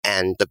life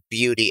and the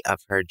beauty of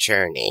her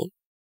journey.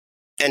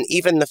 And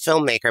even the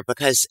filmmaker,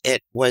 because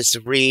it was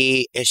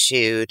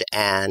reissued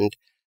and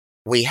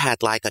we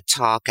had like a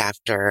talk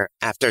after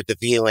the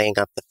viewing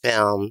of the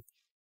film,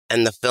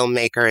 and the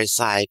filmmaker is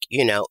like,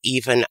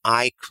 even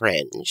I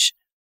cringe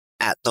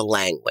at the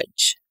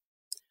language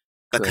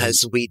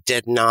because we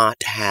did not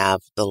have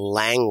the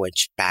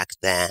language back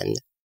then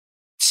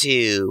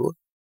to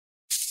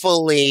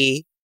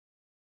fully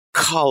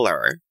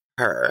color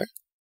her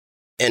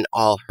in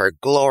all her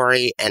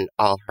glory and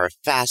all her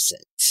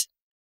facets.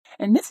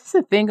 And this is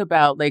the thing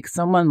about like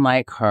someone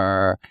like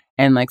her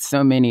and like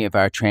so many of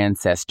our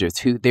ancestors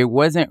who there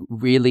wasn't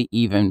really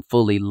even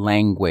fully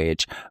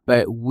language,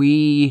 but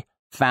we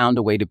found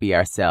a way to be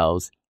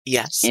ourselves.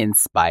 Yes. In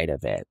spite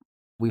of it.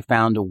 We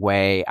found a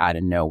way out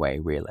of no way,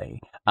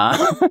 really.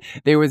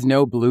 There was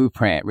no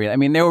blueprint, really. I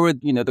mean, there were,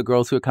 the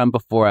girls who had come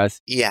before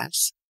us.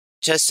 Yes.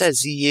 Just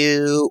as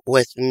you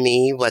with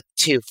me with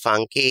Too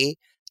Funky,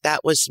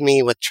 that was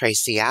me with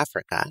Tracy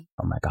Africa.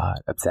 Oh my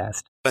God,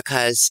 obsessed.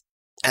 Because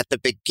at the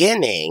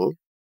beginning,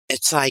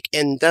 it's like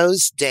in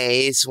those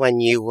days when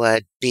you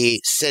would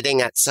be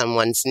sitting at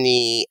someone's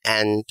knee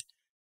and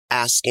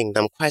asking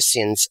them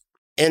questions,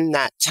 in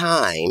that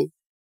time,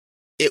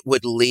 it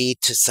would lead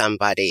to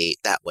somebody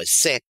that was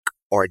sick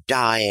or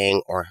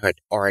dying or had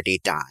already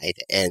died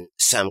in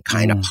some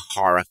kind of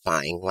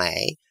horrifying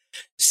way.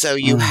 So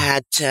you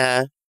had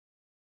to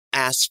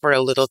ask for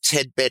a little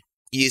tidbit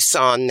you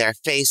saw in their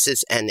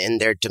faces and in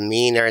their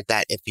demeanor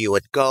that if you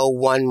would go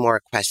one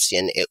more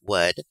question, it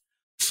would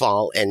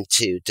fall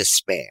into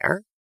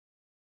despair.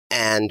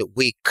 And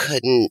we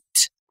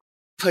couldn't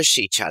push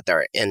each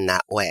other in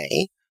that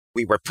way.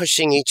 We were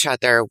pushing each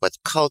other with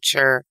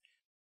culture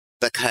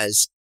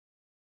because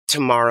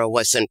tomorrow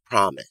wasn't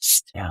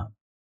promised. Yeah.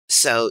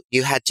 So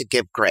you had to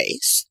give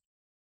grace.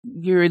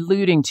 You're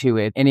alluding to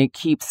it, and it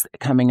keeps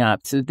coming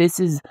up. So this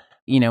is,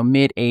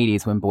 mid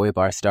 80s when Boy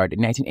Bar started,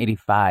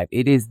 1985.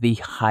 It is the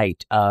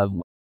height of,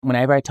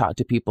 whenever I talk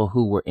to people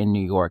who were in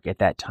New York at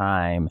that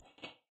time,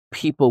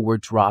 people were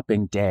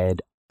dropping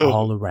dead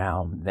all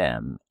around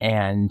them.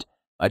 And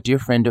a dear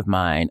friend of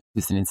mine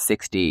who's in his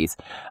 60s,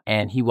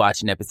 and he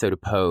watched an episode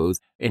of Pose,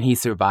 and he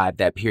survived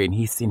that period.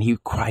 And he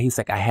cried. He's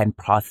like, I hadn't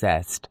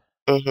processed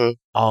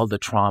all the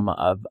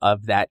trauma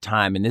of that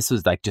time. And this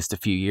was like just a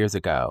few years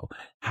ago.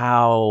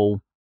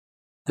 How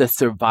the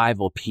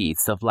survival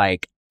piece of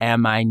like,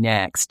 am I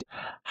next?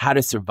 How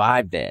to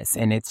survive this.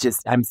 And it's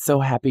just, I'm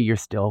so happy you're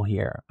still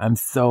here. I'm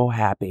so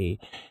happy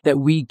that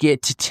we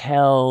get to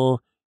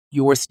tell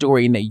your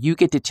story and that you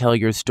get to tell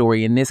your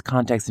story in this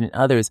context and in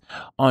others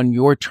on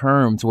your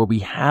terms where we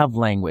have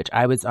language.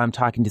 I'm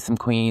talking to some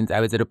queens. I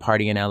was at a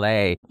party in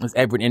LA. It was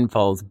Edward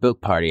Infall's book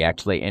party,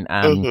 actually. And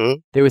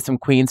there were some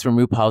queens from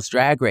RuPaul's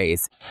Drag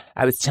Race.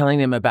 I was telling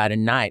them about a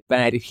night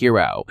at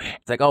Hero.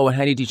 It's like, oh, and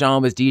Honey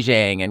Dijon was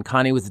DJing and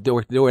Connie was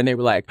door to door. And they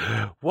were like,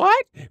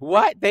 what?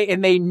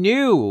 They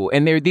knew.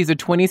 And these are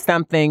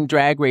 20-something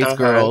Drag Race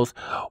girls,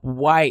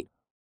 white,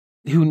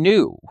 who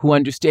knew, who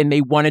understand,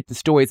 they wanted the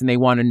stories and they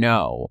want to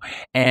know.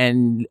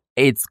 And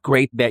it's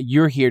great that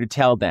you're here to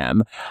tell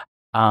them.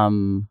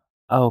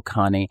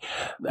 Connie,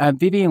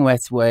 Vivienne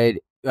Westwood,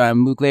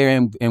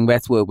 Mugler and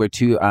Westwood were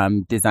two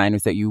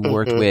designers that you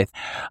worked with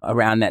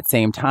around that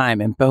same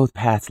time, and both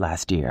passed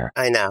last year.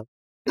 I know.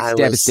 It's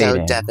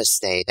devastating. Was so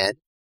devastated.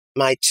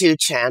 My two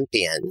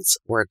champions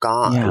were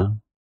gone. Yeah.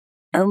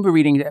 I remember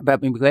reading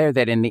about Mugler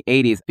that in the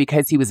 80s,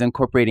 because he was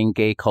incorporating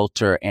gay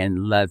culture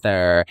and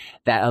leather,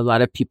 that a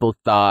lot of people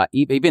thought,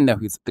 even though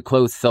the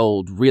clothes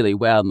sold really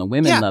well and the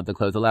women loved the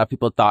clothes, a lot of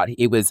people thought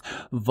it was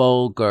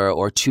vulgar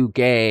or too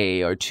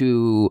gay or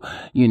too,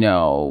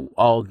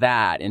 all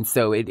that. And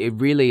so it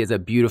really is a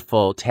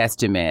beautiful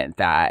testament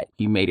that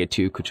you made it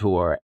to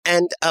couture.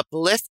 And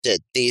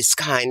uplifted these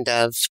kind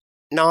of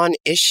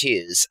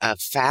non-issues of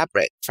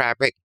fabric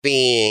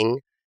being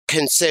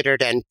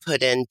considered and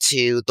put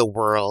into the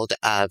world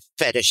of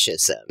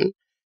fetishism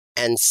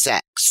and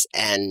sex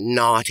and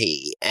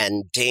naughty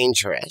and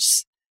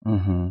dangerous.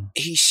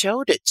 He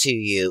showed it to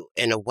you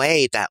in a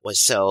way that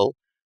was so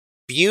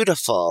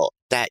beautiful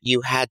that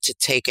you had to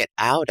take it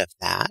out of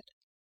that.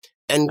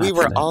 And we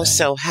were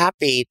also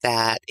happy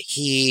that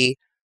he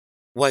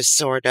was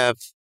sort of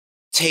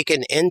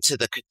taken into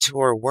the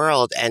couture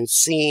world and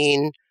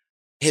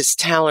his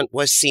talent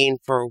was seen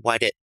for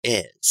what it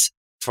is,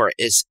 for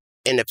his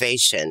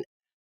innovation,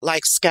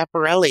 like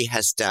Schiaparelli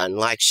has done,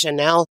 like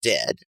Chanel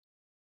did.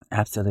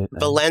 Absolutely.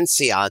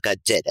 Balenciaga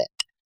did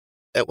it.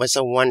 It was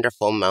a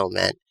wonderful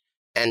moment.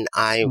 And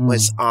I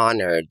was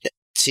honored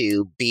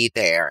to be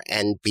there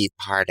and be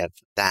part of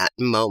that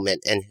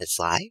moment in his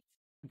life.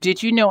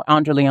 Did you know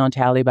Andre Leon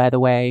Talley, by the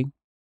way?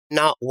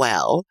 Not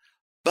well,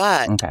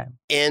 but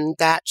in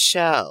that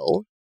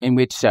show, In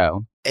which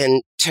show?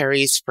 In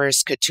Terry's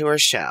first couture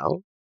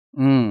show.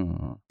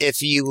 Mm.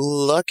 If you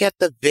look at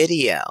the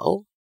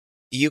video,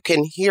 you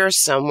can hear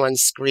someone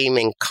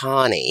screaming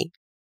Connie,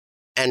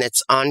 and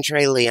it's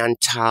Andre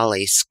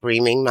Leontali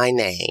screaming my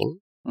name.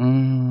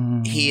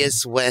 Mm. He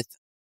is with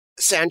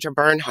Sandra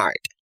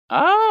Bernhardt.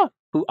 Ah,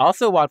 who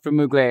also walked for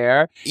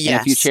Mugler Yes.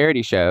 and a few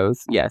charity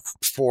shows. Yes.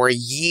 For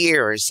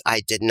years, I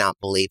did not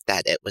believe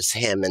that it was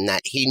him and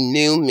that he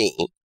knew me.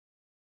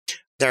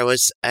 There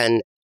was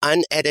an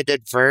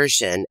unedited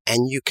version,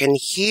 and you can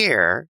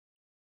hear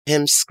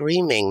him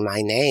screaming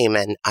my name,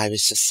 and I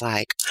was just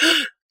like,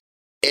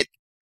 it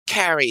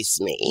carries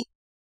me.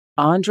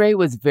 Andre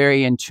was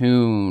very in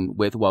tune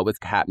with what was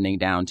happening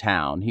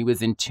downtown. He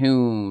was in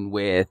tune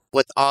with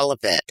all of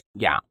it.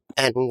 Yeah.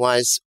 And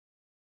was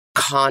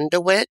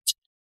conduit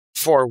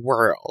for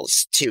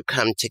worlds to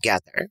come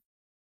together.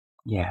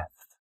 Yes.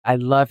 I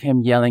love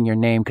him yelling your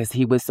name because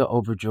he was so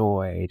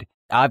overjoyed.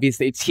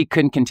 Obviously, he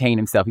couldn't contain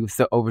himself. He was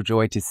so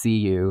overjoyed to see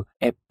you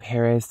at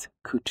Paris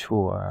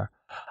Couture.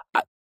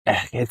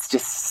 It's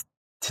just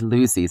to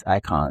lose these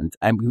icons.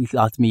 We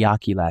lost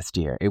Miyake last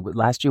year.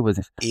 Last year was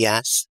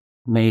Yes.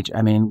 major.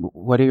 I mean,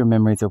 what are your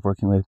memories of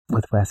working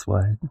with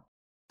Westwood?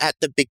 At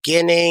the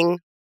beginning,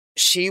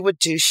 she would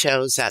do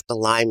shows at the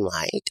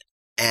Limelight.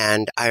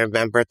 And I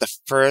remember the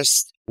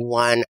first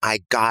one I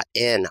got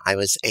in, I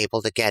was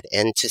able to get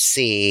in to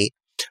see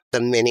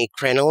the mini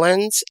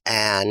crinolines.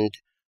 And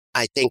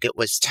I think it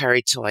was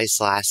Terry Toy's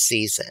last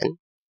season.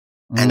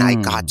 And I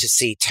got to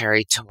see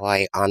Terry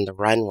Toy on the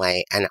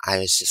runway. And I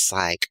was just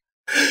like,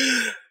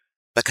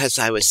 because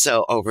I was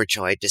so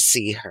overjoyed to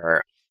see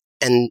her.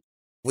 And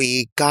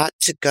we got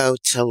to go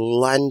to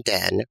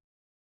London.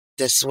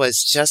 This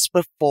was just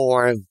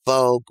before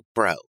Vogue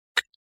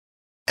broke.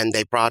 And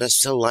they brought us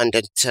to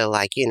London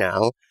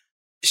to,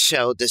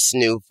 show this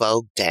new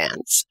Vogue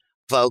dance,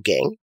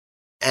 voguing.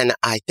 And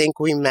I think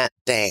we met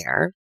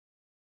there.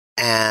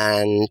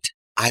 And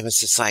I was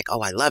just like,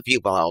 oh, I love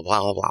you, blah,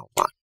 blah, blah,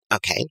 blah.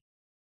 Okay.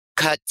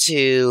 Cut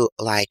to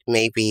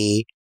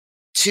maybe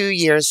 2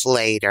 years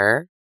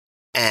later.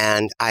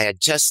 And I had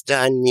just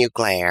done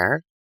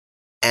Mugler.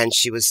 And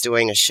she was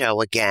doing a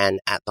show again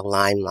at the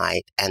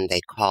Limelight. And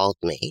they called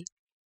me.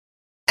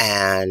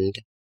 And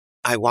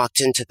I walked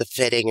into the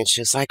fitting and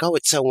she was like, oh,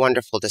 it's so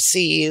wonderful to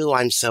see you.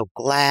 I'm so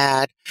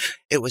glad.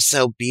 It was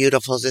so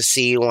beautiful to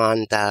see you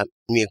on the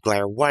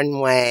Mugler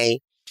runway.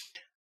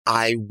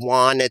 I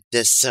wanted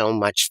this so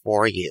much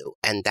for you.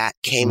 And that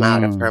came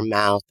out of her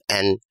mouth.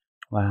 And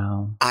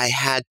wow, I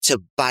had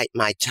to bite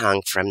my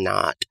tongue from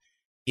not,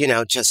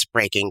 just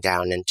breaking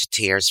down into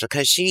tears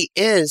because she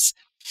is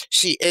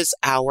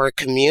our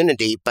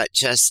community, but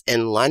just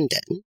in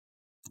London.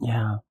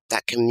 Yeah.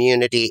 That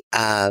community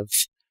of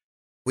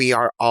we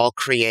are all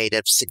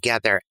creatives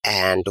together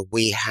and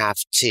we have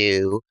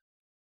to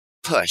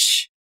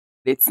push.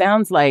 It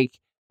sounds like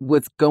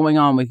what's going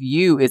on with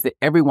you is that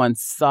everyone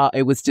saw,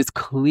 it was just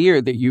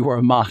clear that you were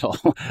a model.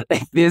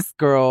 Like this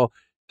girl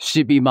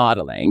should be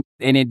modeling.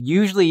 And it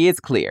usually is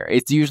clear.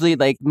 It's usually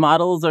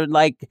models are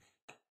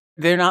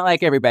they're not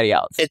like everybody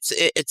else.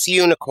 It's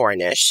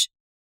unicornish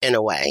in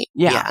a way.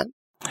 Yeah.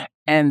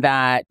 And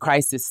that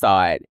Crisis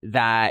saw it,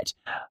 that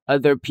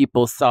other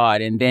people saw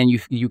it, and then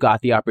you got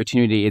the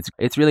opportunity.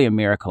 It's really a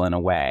miracle in a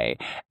way,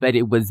 but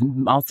it was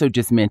also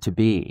just meant to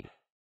be.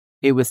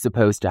 It was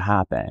supposed to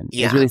happen.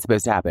 Yeah. It's really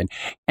supposed to happen.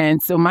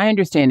 And so my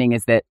understanding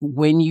is that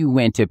when you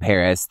went to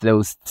Paris,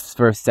 those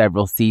first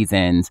several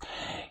seasons,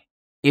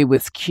 it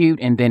was cute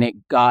and then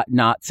it got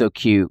not so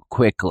cute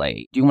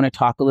quickly. Do you want to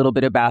talk a little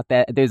bit about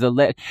that?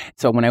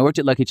 So when I worked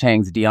at Lucky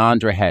Chang's,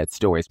 Deandra had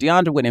stories.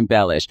 Deandra would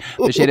embellish,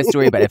 but she had a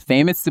story about a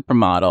famous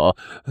supermodel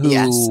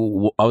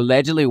who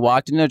allegedly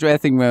walked in a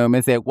dressing room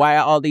and said, why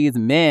are all these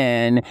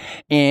men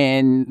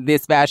in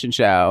this fashion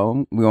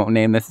show? We won't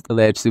name this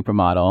alleged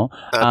supermodel.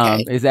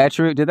 Okay. Is that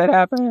true? Did that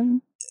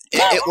happen?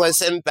 It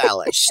was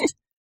embellished.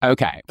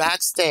 Okay.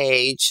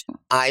 Backstage,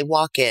 I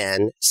walk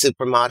in,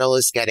 supermodel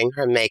is getting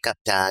her makeup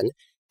done.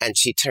 And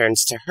she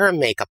turns to her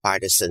makeup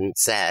artist and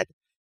said,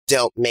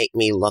 don't make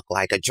me look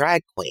like a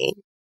drag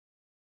queen.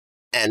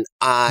 And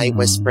I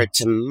whispered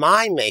to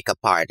my makeup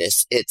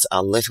artist, it's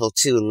a little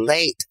too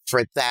late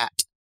for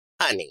that,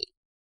 honey.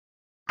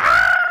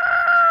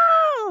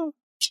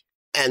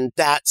 And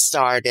that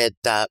started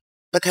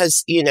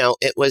because,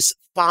 it was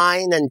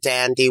fine and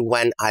dandy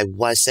when I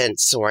wasn't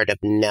sort of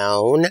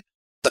known.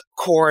 The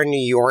core New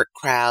York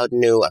crowd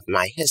knew of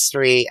my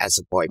history as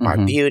a boy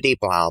bar beauty,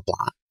 blah,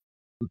 blah.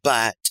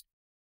 But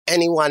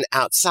anyone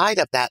outside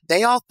of that,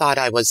 they all thought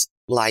I was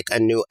like a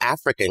new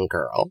African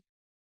girl.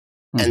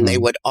 And they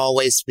would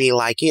always be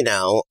like,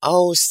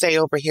 oh, stay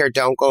over here.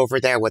 Don't go over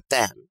there with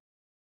them.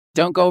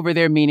 Don't go over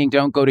there, meaning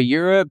don't go to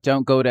Europe.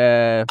 Don't go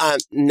to...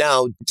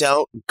 No,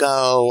 don't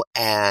go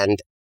and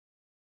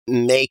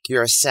make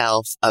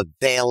yourself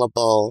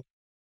available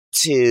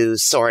to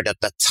sort of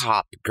the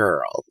top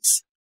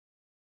girls.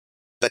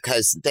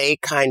 Because they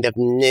kind of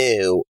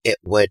knew it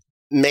would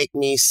make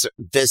me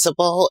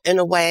visible in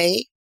a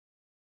way.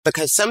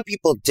 Because some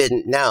people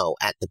didn't know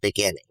at the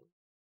beginning.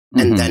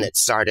 And then it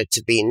started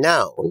to be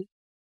known.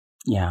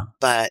 Yeah.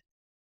 But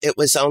it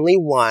was only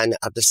one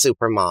of the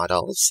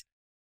supermodels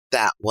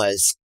that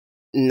was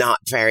not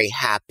very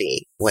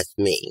happy with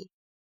me.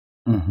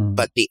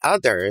 But the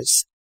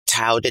others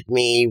touted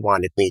me,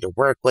 wanted me to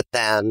work with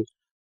them.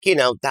 You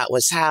know, that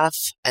was half.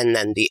 And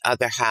then the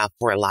other half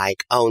were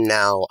like, oh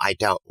no, I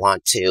don't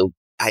want to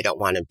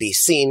be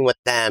seen with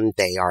them.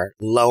 They are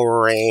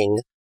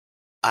lowering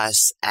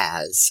us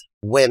as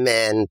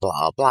women,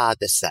 blah, blah,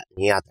 this, that,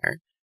 and the other.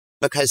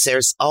 Because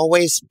there's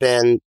always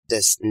been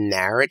this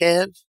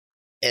narrative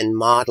in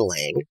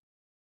modeling,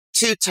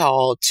 too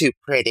tall, too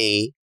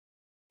pretty,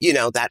 you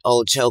know, that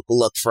old joke,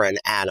 look for an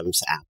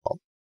Adam's apple.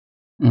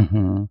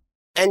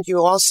 And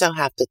you also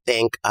have to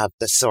think of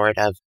the sort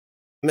of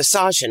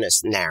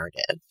misogynist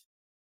narrative.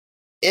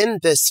 In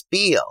this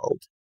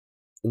field,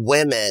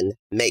 women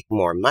make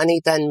more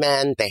money than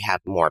men. They have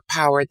more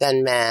power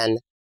than men.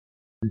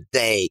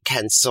 They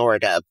can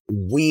sort of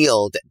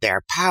wield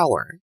their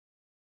power.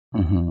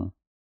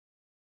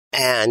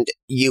 And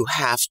you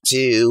have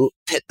to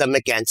pit them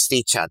against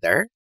each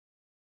other,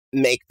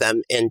 make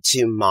them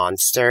into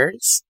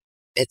monsters.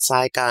 It's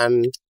like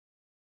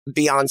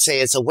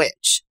Beyonce is a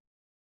witch.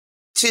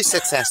 Too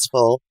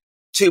successful,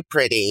 too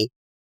pretty.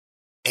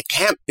 It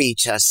can't be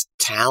just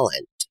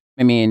talent.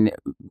 I mean,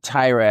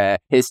 Tyra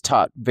has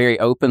talked very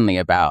openly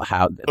about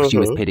how she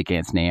was pitted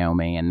against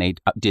Naomi, and they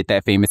did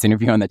that famous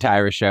interview on the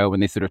Tyra show when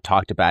they sort of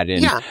talked about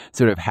it and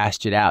sort of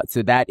hashed it out.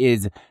 So that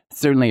is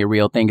certainly a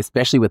real thing,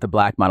 especially with the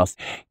Black models.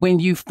 When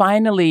you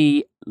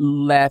finally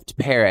left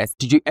Paris,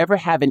 did you ever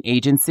have an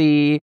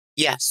agency?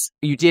 Yes.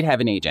 You did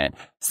have an agent.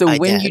 So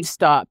when you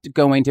stopped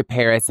going to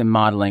Paris and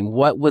modeling,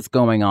 what was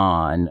going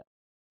on?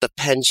 The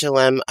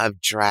pendulum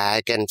of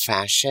drag and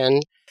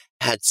fashion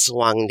had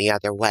swung the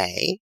other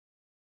way.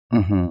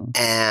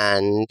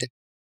 And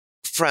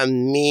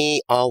from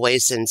me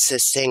always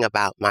insisting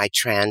about my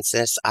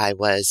transness, I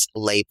was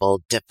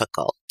labeled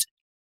difficult.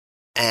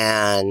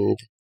 And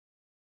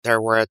there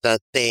were the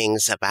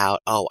things about,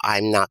 oh,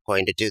 I'm not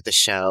going to do the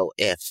show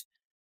if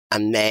a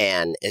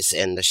man is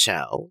in the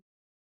show.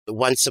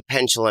 Once the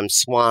pendulum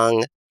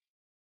swung,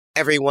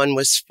 everyone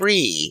was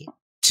free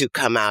to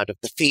come out of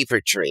the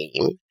fever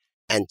dream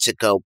and to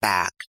go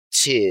back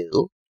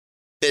to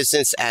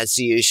business as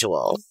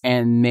usual.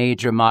 And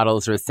major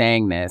models were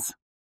saying this.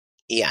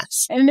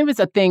 Yes. And there was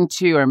a thing,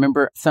 too. I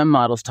remember some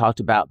models talked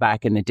about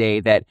back in the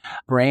day that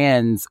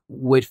brands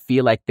would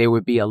feel like there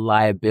would be a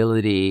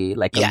liability,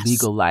 like a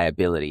legal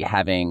liability,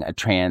 having a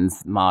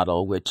trans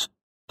model, which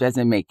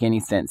doesn't make any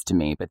sense to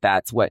me. But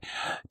that's what...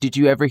 Did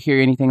you ever hear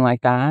anything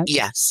like that?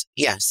 Yes.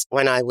 Yes.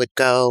 When I would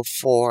go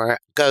for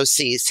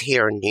go-sees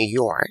here in New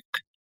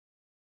York,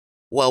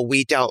 well,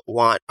 we don't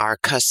want our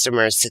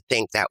customers to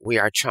think that we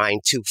are trying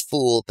to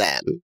fool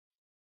them.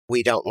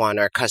 We don't want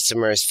our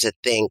customers to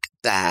think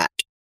that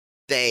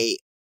they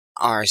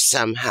are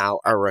somehow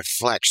a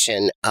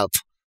reflection of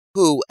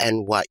who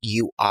and what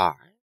you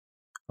are.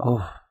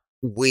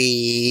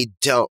 We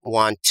don't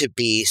want to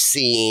be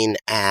seen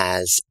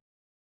as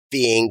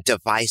being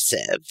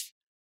divisive,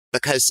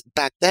 because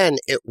back then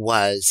it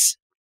was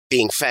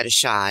being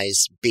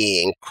fetishized,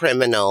 being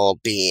criminal,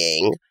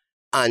 being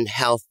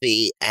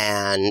unhealthy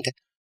and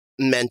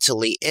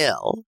mentally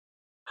ill.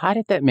 How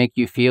did that make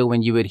you feel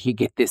when you would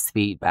get this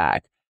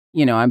feedback?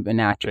 You know, I'm an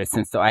actress,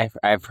 and so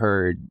I've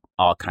heard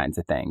all kinds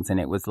of things, and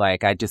it was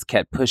like I just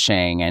kept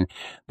pushing,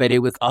 but it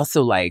was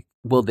also like,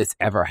 will this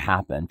ever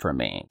happen for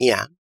me?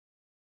 Yeah.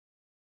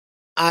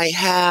 I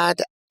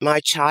had my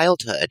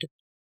childhood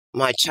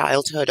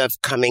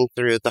of coming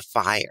through the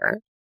fire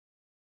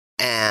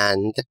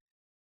and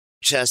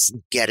just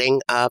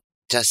getting up,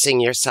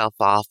 dusting yourself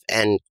off,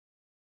 and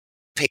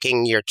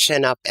picking your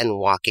chin up and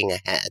walking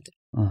ahead.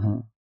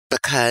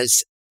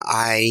 Because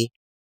I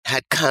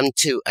had come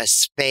to a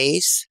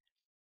space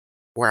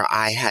where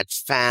I had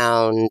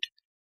found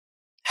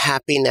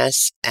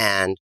happiness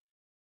and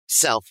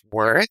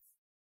self-worth,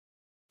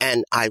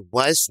 and I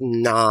was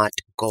not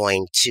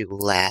going to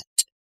let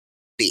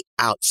the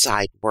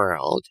outside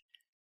world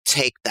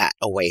take that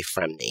away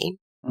from me.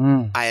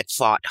 I had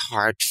fought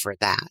hard for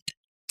that,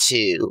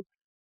 to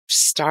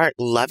start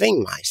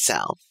loving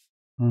myself,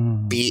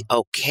 be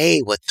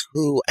okay with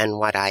who and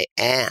what I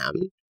am.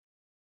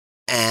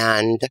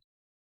 And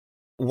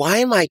why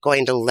am I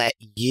going to let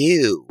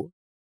you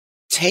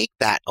take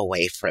that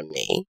away from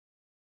me?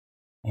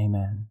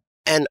 Amen.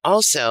 And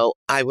also,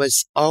 I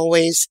was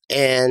always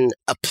in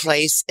a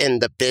place in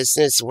the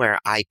business where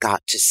I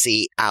got to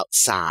see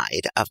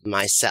outside of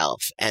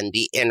myself and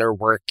the inner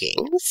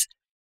workings.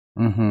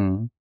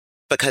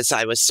 Because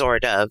I was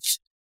sort of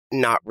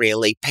not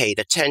really paid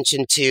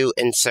attention to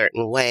in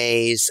certain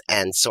ways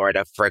and sort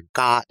of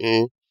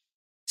forgotten.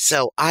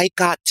 So I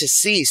got to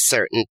see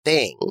certain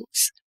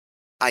things.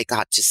 I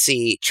got to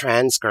see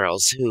trans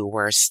girls who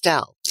were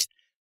stealth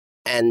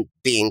and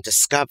being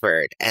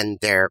discovered and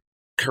their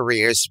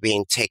careers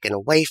being taken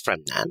away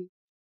from them.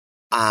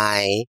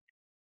 I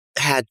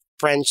had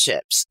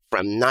friendships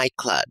from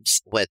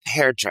nightclubs with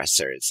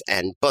hairdressers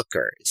and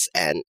bookers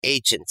and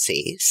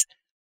agencies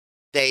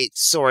they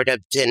sort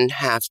of didn't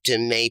have to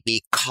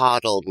maybe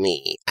coddle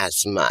me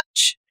as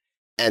much.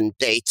 And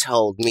they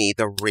told me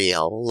the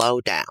real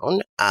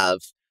lowdown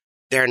of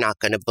they're not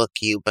going to book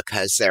you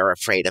because they're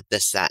afraid of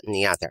this, that, and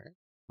the other.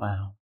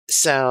 Wow.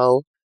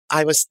 So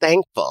I was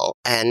thankful.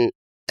 And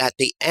at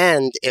the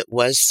end, it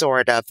was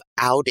sort of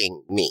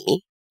outing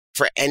me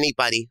for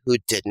anybody who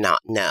did not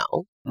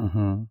know.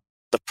 Mm-hmm.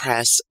 The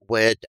press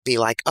would be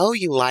like, oh,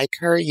 you like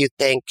her? You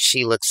think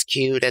she looks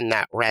cute in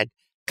that red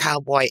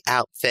cowboy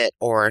outfit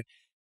or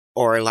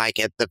like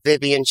at the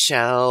Vivian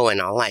show and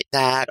all like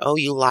that. Oh,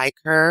 you like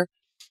her?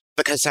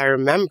 Because I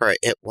remember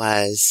it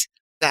was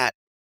that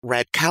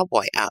red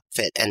cowboy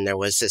outfit and there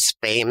was this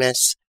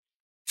famous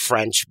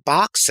French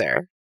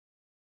boxer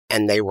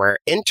and they were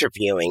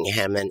interviewing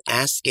him and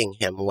asking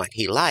him what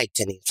he liked.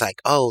 And he's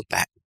like, oh,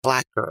 that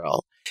black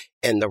girl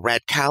in the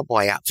red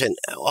cowboy outfit.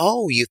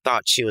 Oh, you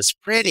thought she was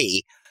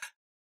pretty.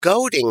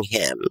 Goading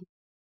him,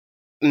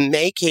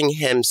 making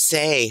him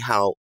say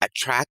how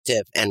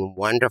attractive and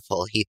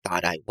wonderful he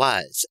thought I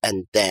was,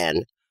 and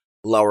then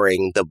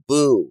lowering the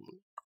boom.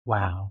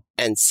 Wow.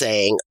 And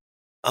saying,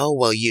 oh,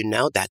 well, you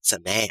know that's a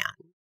man.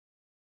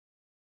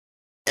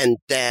 And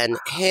then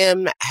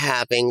him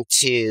having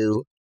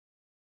to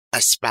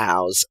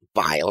espouse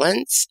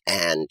violence,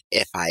 and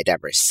if I'd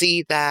ever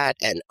see that,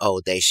 and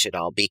oh, they should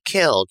all be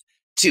killed,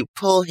 to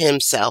pull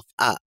himself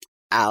up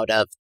out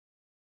of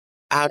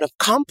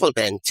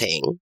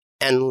complimenting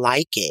and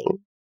liking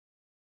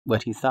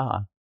what he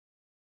saw.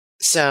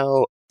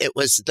 So it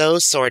was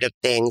those sort of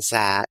things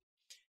that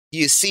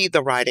you see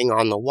the writing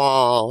on the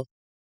wall,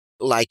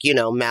 like,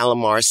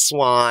 Malamar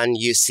Swan,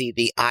 you see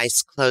the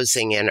ice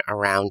closing in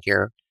around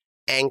your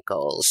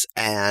ankles.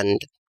 And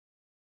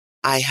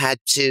I had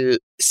to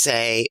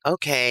say,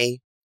 okay,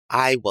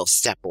 I will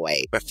step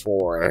away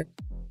before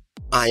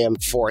I am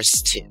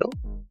forced to.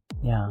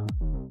 Yeah.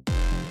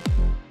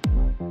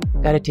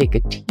 Gotta take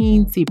a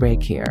teensy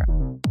break here.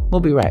 We'll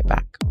be right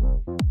back.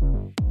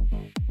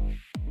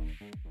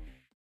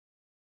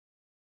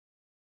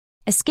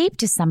 Escape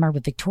to summer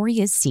with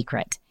Victoria's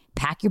Secret.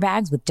 Pack your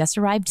bags with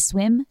just-arrived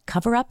swim,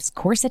 cover-ups,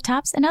 corset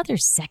tops, and other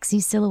sexy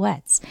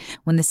silhouettes.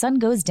 When the sun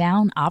goes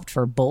down, opt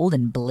for bold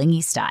and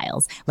blingy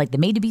styles, like the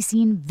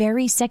made-to-be-seen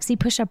Very Sexy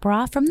Push-Up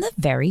Bra from the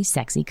Very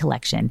Sexy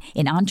Collection,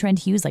 in on-trend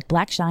hues like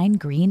black shine,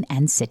 green,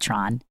 and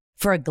citron.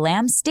 For a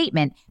glam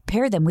statement,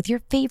 pair them with your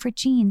favorite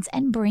jeans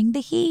and bring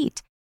the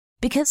heat.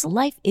 Because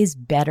life is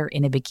better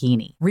in a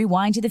bikini.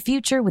 Rewind to the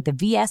future with the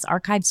VS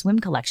Archive Swim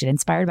Collection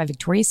inspired by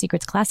Victoria's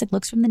Secret's classic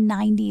looks from the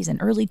 90s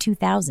and early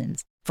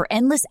 2000s. For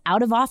endless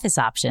out-of-office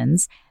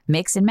options,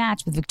 mix and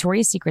match with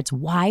Victoria's Secret's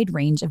wide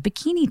range of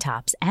bikini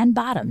tops and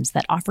bottoms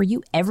that offer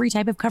you every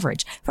type of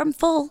coverage, from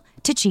full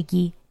to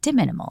cheeky to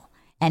minimal.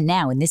 And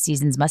now in this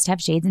season's must-have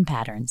shades and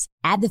patterns,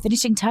 add the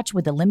finishing touch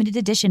with the limited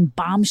edition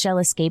Bombshell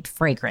Escape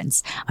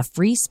fragrance, a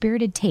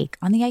free-spirited take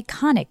on the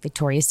iconic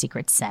Victoria's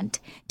Secret scent.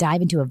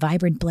 Dive into a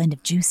vibrant blend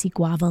of juicy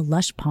guava,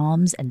 lush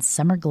palms, and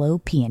summer glow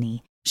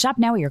peony. Shop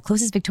now at your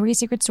closest Victoria's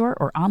Secret store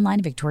or online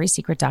at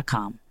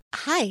victoriassecret.com.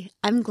 Hi,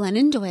 I'm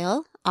Glennon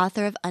Doyle,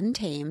 author of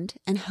Untamed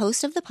and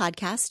host of the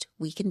podcast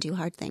We Can Do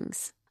Hard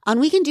Things. On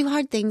We Can Do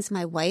Hard Things,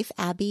 my wife,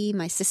 Abby,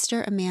 my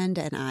sister,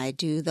 Amanda, and I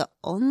do the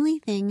only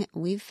thing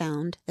we've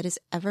found that has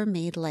ever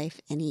made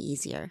life any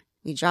easier.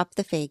 We drop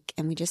the fake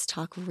and we just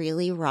talk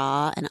really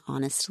raw and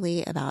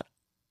honestly about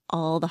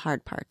all the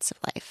hard parts of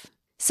life.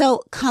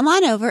 So come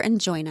on over and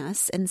join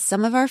us and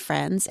some of our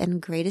friends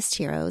and greatest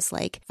heroes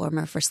like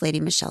former First Lady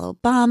Michelle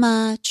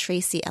Obama,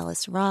 Tracy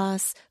Ellis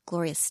Ross,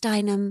 Gloria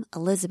Steinem,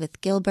 Elizabeth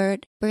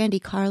Gilbert,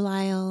 Brandi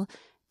Carlile,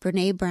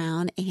 Brene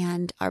Brown,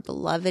 and our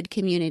beloved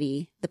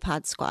community, the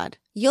Pod Squad.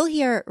 You'll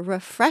hear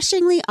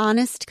refreshingly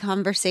honest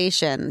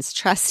conversations,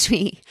 trust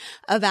me,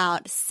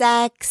 about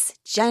sex,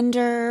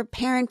 gender,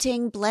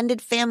 parenting,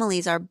 blended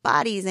families, our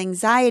bodies,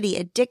 anxiety,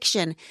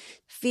 addiction,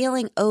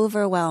 feeling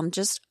overwhelmed,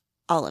 just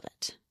all of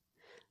it.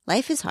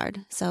 Life is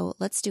hard, so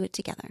let's do it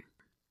together.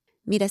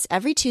 Meet us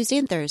every Tuesday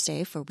and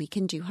Thursday for We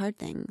Can Do Hard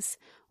Things,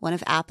 one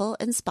of Apple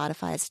and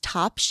Spotify's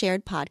top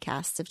shared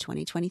podcasts of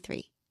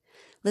 2023.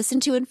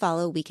 Listen to and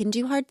follow We Can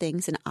Do Hard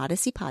Things, an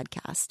Odyssey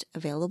podcast,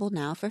 available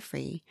now for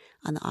free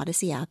on the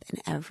Odyssey app and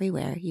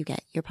everywhere you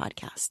get your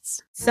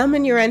podcasts.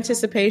 Summon your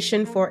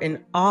anticipation for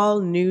an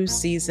all-new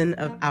season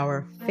of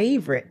our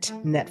favorite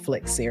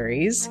Netflix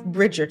series,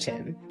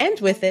 Bridgerton. And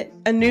with it,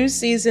 a new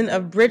season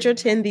of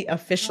Bridgerton, the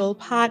official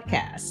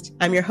podcast.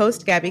 I'm your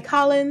host, Gabby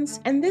Collins,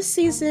 and this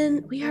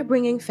season, we are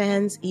bringing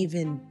fans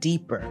even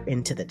deeper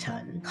into the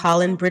ton.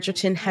 Colin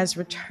Bridgerton has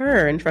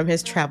returned from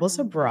his travels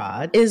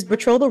abroad. Is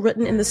betrothal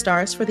written in the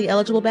stars for the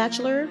eligible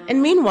bachelor?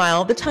 And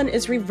meanwhile, the ton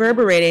is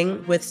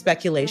reverberating with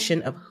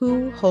speculation of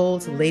who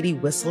holds Lady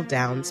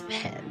Whistledown's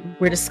pen.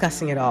 We're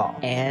discussing it all.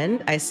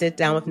 And I sit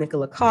down with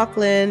Nicola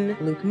Coughlan,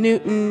 Luke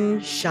Newton,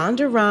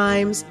 Shonda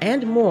Rhimes,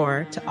 and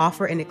more to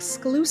offer an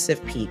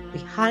exclusive peek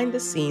behind the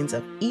scenes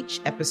of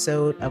each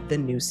episode of the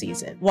new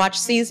season. Watch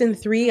season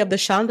 3 of the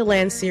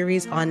Shondaland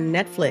series on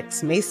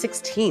Netflix May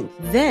 16th.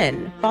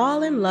 Then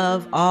fall in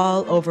love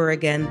all over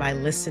again by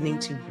listening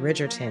to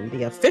Bridgerton,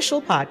 the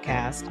official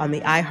podcast on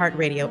the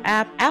iHeartRadio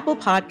app, Apple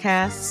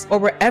Podcasts, or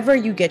wherever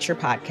you get your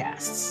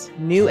podcasts.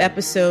 New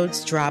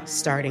episodes drop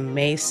starting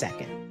May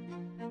 2nd.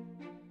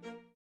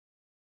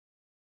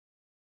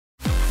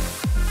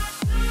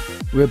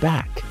 We're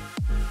back.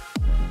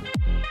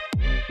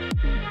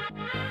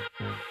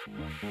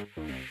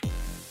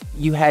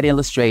 You had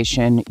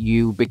illustration.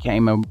 You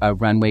became a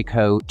runway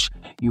coach.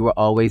 You were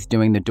always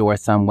doing the door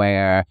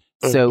somewhere.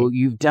 So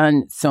you've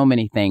done so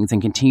many things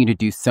and continue to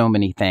do so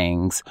many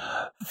things.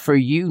 For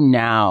you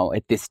now,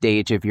 at this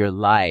stage of your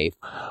life,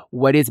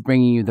 what is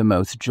bringing you the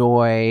most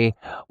joy?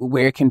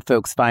 Where can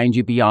folks find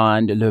you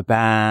beyond Le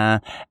Bain?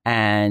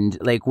 And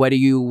like, what are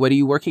you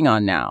working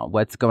on now?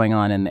 What's going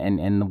on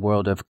in the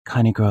world of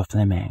Connie Girl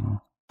Fleming?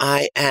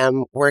 I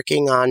am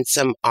working on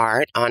some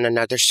art on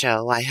another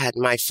show. I had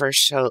my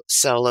first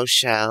solo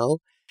show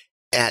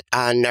at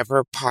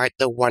Never Part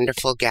the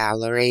Wonderful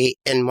Gallery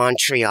in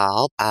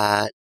Montreal.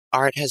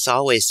 Art has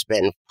always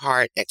been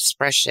part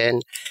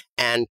expression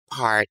and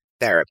part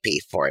therapy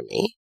for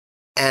me.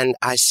 And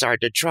I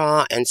started to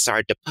draw and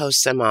started to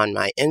post them on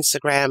my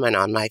Instagram and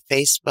on my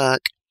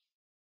Facebook.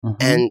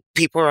 And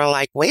people are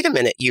like, wait a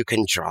minute, you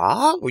can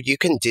draw? Or you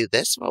can do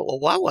this?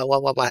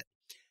 What?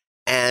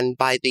 And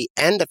by the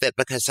end of it,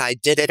 because I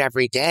did it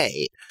every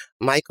day,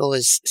 Michael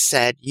has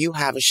said, you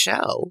have a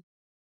show.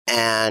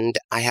 And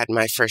I had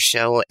my first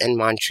show in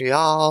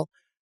Montreal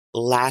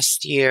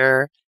last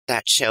year.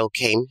 That show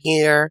came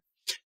here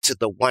to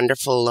the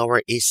wonderful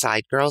Lower East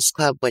Side Girls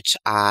Club, which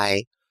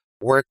I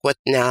work with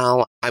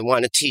now. I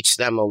want to teach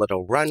them a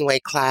little runway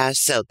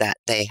class so that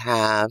they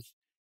have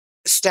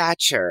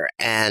stature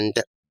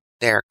and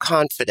their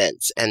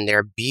confidence and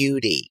their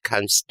beauty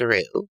comes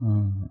through.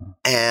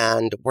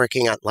 And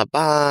working at Le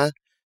Bain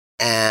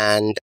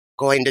and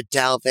going to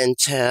delve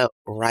into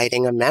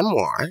writing a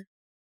memoir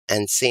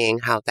and seeing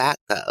how that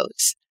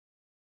goes.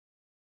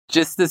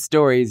 Just the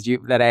stories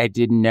that I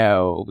didn't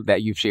know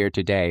that you've shared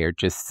today are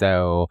just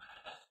so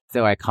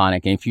iconic.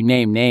 And if you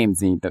name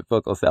names, the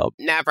book will sell.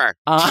 Never.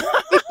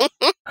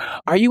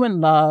 Are you in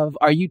love?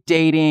 Are you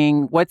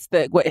dating? What?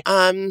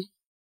 I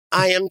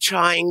am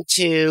trying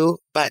to,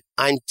 but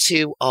I'm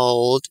too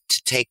old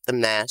to take the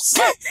mess.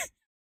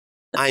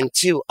 I'm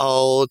too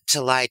old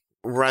to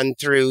run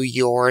through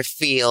your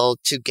field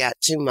to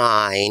get to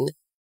mine,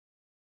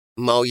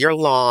 mow your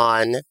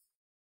lawn,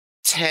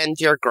 tend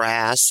your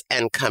grass,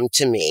 and come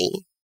to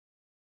me.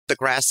 The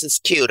grass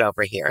is cute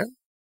over here.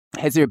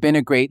 Has there been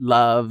a great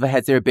love?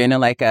 Has there been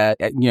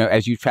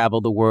as you travel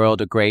the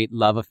world, a great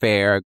love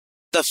affair?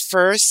 The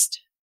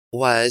first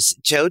was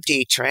Joe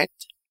Dietrich.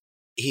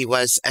 He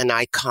was an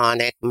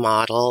iconic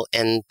model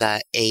in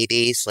the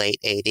 80s, late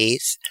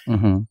 80s.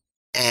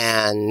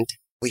 And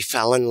we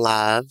fell in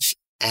love,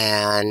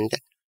 and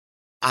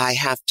I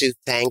have to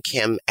thank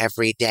him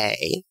every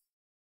day.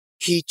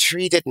 He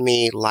treated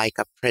me like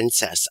a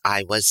princess.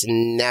 I was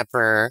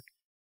never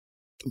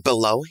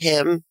below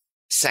him,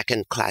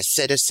 second-class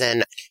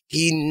citizen.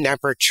 He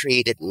never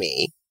treated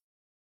me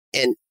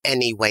in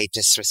any way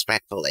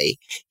disrespectfully.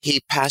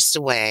 He passed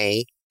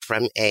away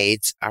from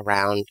AIDS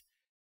around,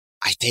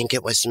 I think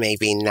it was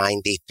maybe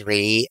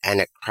 93,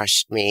 and it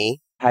crushed me.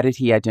 How did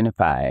he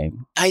identify?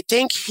 I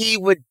think he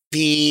would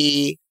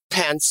be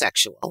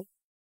pansexual.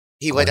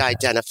 He would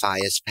identify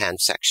as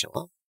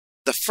pansexual.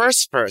 The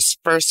first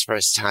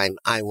time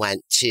I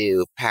went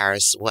to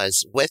Paris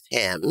was with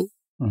him.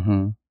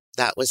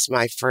 That was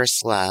my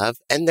first love.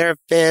 And there have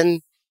been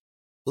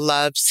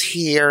loves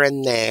here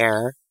and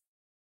there.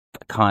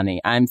 Connie,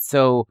 I'm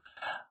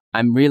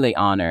really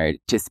honored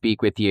to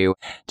speak with you.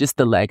 Just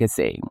the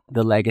legacy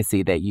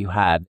that you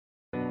have.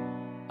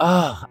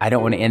 Oh, I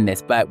don't want to end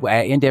this, but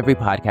I end every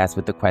podcast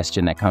with the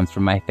question that comes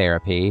from my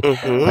therapy.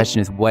 The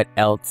question is, what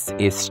else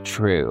is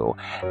true?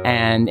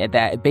 And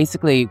that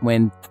basically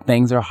when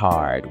things are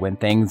hard, when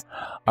things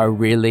are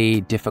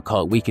really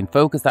difficult, we can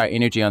focus our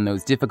energy on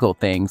those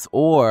difficult things,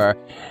 or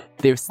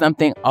there's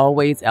something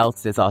always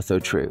else that's also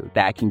true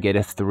that can get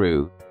us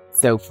through.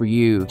 So for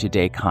you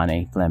today,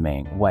 Connie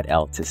Fleming, what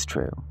else is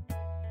true?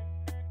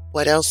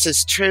 What else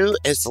is true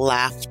is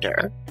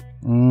laughter.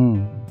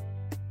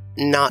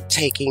 Not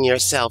taking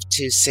yourself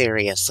too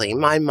seriously.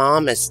 My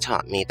mom has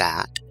taught me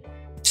that,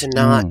 to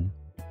not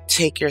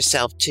take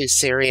yourself too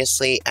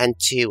seriously and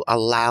to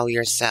allow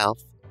yourself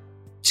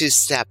to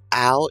step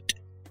out,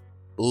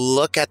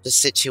 look at the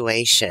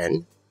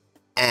situation,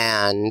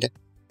 and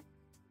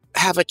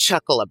have a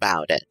chuckle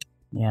about it.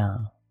 Yeah.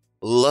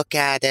 Look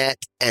at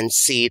it and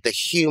see the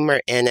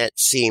humor in it,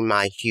 see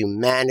my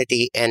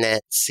humanity in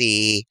it,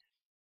 see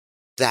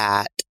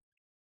that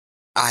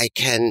I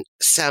can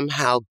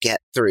somehow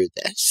get through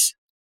this.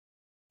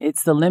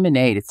 It's the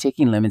lemonade. It's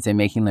taking lemons and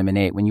making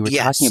lemonade. When you were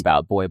talking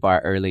about Boy Bar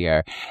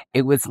earlier,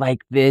 it was like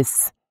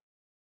this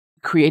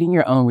creating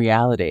your own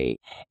reality.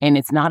 And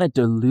it's not a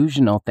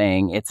delusional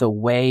thing. It's a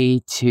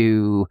way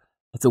to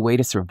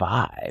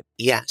survive.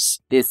 Yes.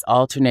 This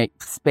alternate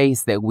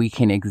space that we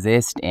can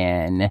exist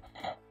in.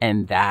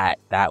 And that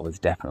was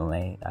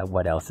definitely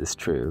what else is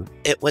true.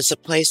 It was a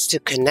place to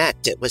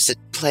connect. It was a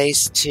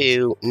place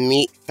to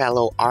meet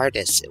fellow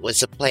artists. It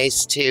was a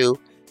place to,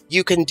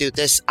 you can do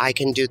this, I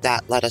can do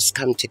that. Let us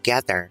come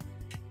together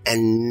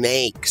and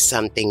make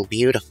something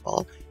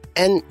beautiful.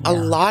 And a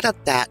lot of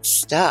that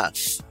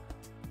stuff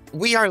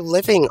we are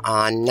living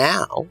on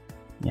now.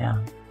 Yeah,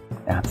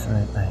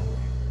 absolutely.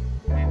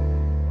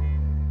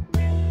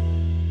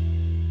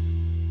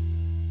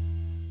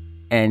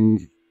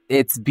 And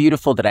it's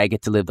beautiful that I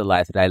get to live the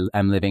life that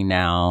I'm living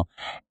now,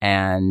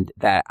 and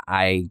that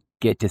I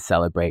get to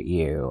celebrate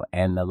you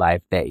and the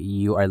life that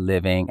you are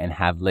living and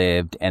have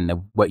lived, and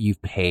what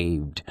you've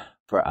paved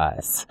for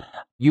us.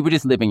 You were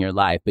just living your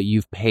life, but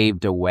you've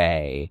paved a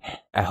way.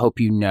 I hope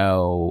you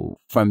know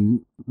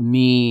from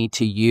me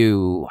to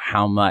you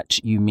how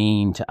much you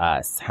mean to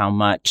us, how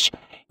much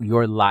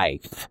your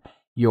life,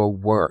 your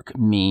work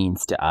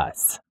means to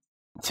us,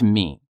 to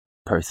me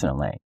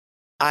personally.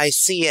 I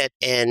see it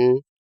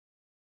in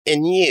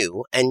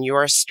you and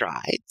your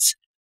strides.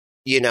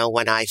 You know,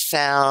 when I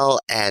fell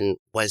and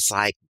was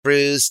like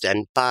bruised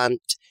and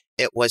bumped,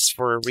 it was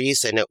for a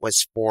reason. It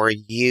was for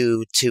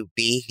you to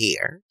be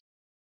here.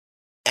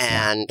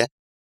 And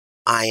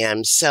I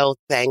am so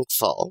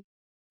thankful,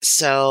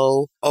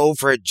 so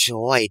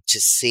overjoyed to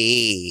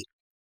see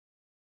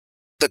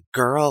the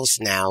girls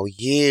now,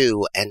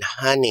 you and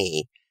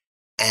Honey.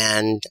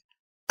 And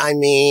I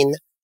mean,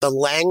 the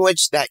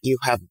language that you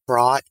have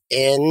brought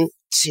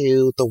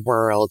into the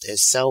world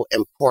is so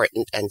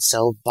important and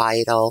so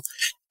vital.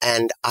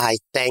 And I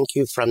thank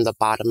you from the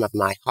bottom of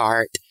my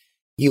heart.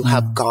 You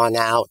have gone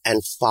out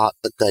and fought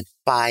the good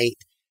fight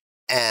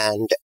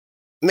and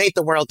made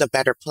the world a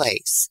better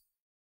place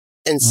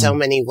in so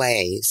many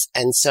ways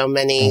and so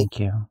many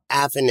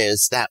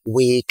avenues that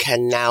we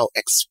can now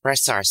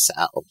express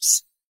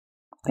ourselves.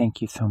 Thank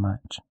you so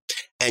much.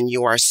 And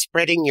you are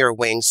spreading your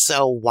wings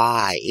so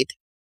wide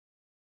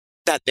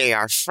that they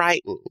are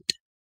frightened.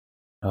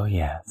 Oh,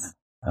 yes.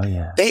 Oh,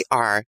 yes. They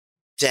are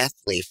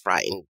deathly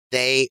frightened.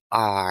 They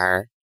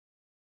are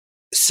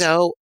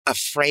so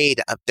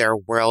afraid of their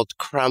world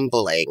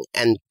crumbling,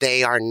 and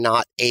they are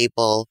not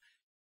able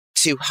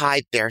to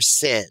hide their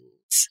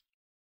sins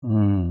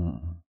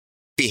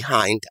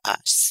behind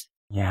us.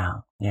 Yeah,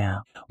 yeah.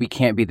 We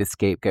can't be the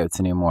scapegoats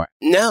anymore.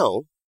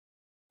 No,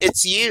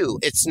 it's you.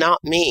 It's not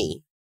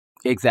me.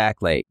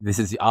 Exactly. This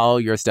is all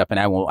your stuff, and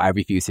I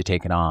refuse to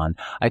take it on.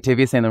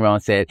 Octavia St.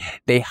 Laurent said,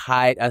 they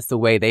hide us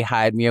away. They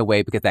hide me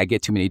away because I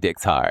get too many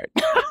dicks hard.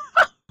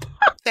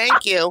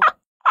 Thank you.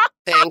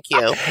 Thank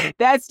you.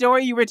 That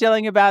story you were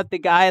telling about the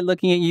guy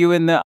looking at you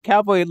in the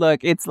cowboy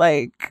look, it's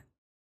like...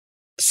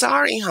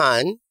 Sorry,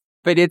 hon.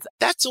 But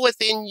that's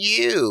within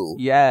you.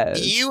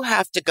 Yes. You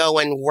have to go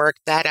and work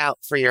that out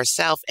for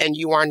yourself, and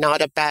you are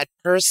not a bad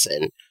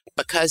person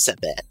because of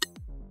it.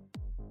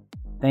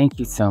 Thank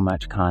you so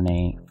much,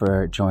 Connie,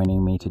 for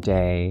joining me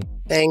today.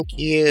 Thank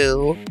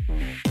you.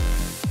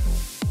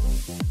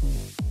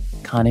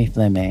 Connie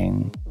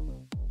Fleming.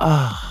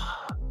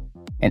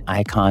 An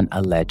icon,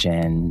 a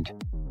legend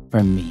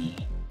for me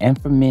and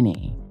for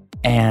many.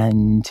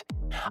 And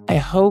I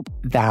hope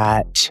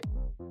that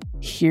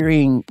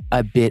hearing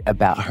a bit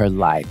about her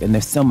life, and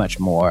there's so much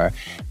more,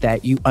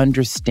 that you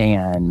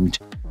understand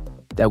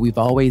that we've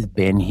always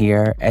been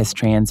here as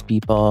trans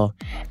people,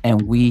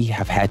 and we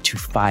have had to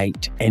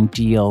fight and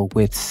deal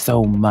with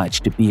so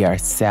much to be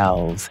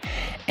ourselves.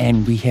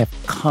 And we have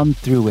come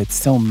through it,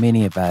 so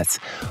many of us,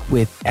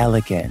 with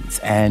elegance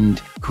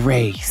and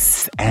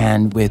grace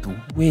and with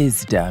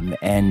wisdom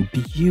and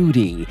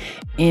beauty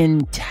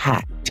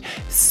intact,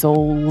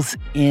 souls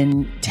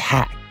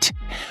intact,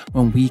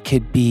 when we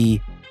could be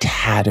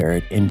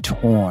tattered and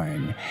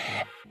torn.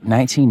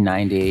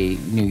 1990,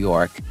 New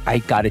York, I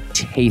got a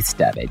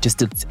taste of it,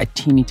 just a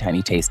teeny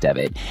tiny taste of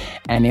it.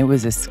 And it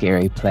was a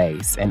scary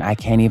place. And I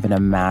can't even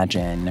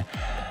imagine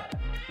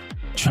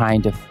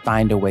trying to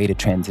find a way to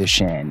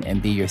transition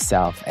and be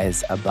yourself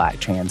as a Black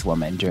trans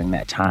woman during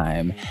that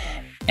time.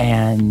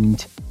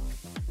 And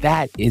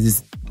that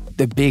is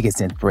the biggest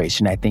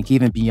inspiration, I think,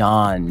 even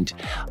beyond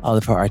all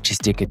of her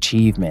artistic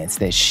achievements,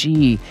 that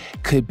she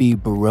could be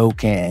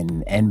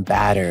broken and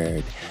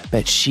battered,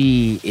 but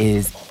she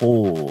is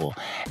whole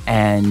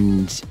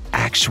and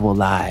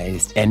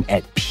actualized and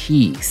at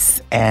peace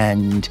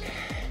and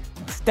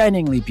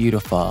stunningly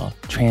beautiful.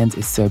 Trans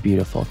is so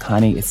beautiful.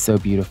 Connie is so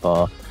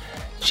beautiful.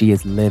 She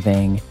is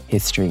living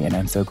history, and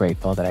I'm so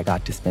grateful that I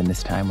got to spend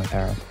this time with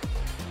her.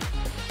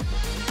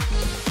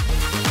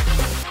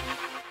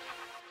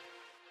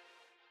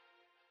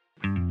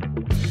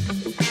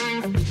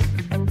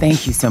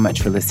 Thank you so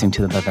much for listening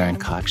to The Laverne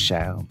Cox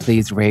Show.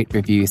 Please rate,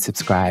 review,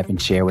 subscribe, and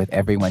share with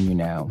everyone you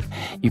know.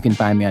 You can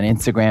find me on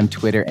Instagram,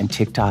 Twitter, and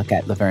TikTok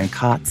at Laverne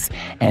Cox,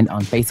 and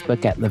on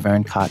Facebook at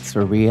Laverne Cox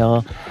for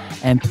Real.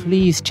 And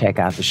please check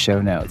out the show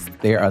notes.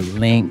 There are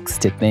links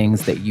to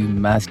things that you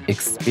must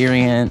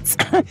experience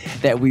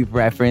that we've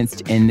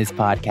referenced in this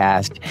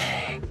podcast.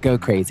 Go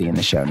crazy in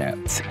the show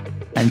notes.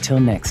 Until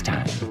next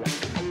time,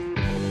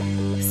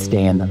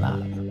 stay in the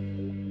love.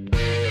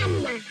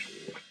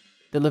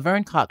 The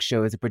Laverne Cox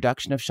Show is a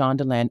production of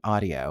Shondaland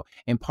Audio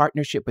in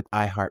partnership with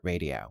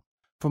iHeartRadio.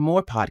 For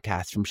more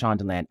podcasts from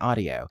Shondaland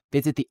Audio,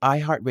 visit the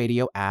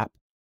iHeartRadio app,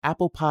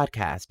 Apple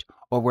Podcast,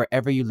 or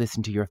wherever you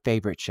listen to your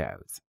favorite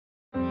shows.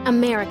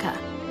 America.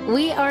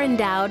 We are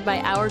endowed by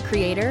our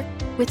Creator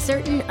with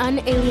certain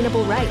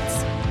unalienable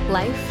rights: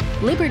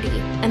 life, liberty,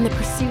 and the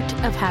pursuit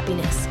of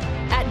happiness.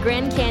 At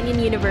Grand Canyon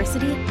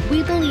University,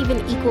 we believe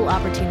in equal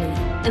opportunity,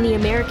 and the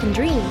American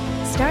dream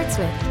starts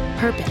with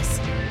purpose.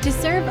 To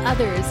serve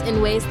others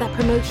in ways that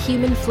promote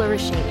human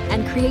flourishing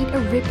and create a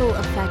ripple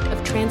effect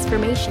of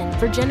transformation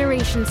for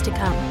generations to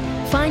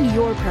come. Find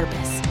your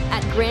purpose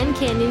at Grand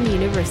Canyon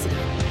University.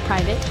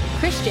 Private,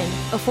 Christian,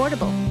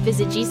 affordable.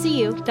 Visit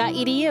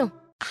gcu.edu.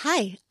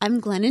 Hi,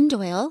 I'm Glennon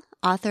Doyle,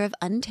 author of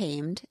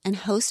Untamed and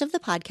host of the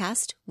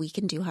podcast We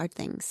Can Do Hard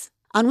Things.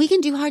 On We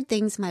Can Do Hard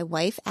Things, my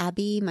wife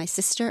Abby, my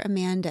sister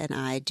Amanda, and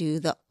I do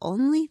the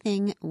only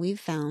thing we've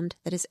found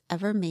that has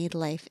ever made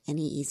life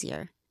any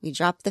easier. We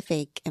drop the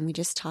fake and we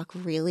just talk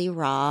really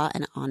raw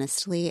and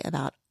honestly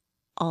about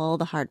all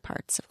the hard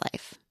parts of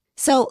life.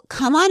 So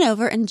come on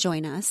over and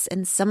join us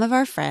and some of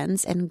our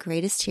friends and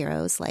greatest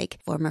heroes like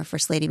former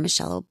First Lady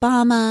Michelle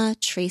Obama,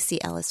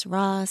 Tracy Ellis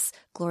Ross,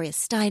 Gloria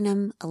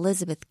Steinem,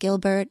 Elizabeth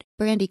Gilbert,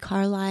 Brandi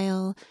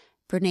Carlile,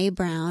 Brene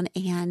Brown,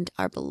 and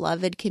our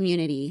beloved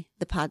community,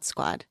 the Pod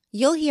Squad.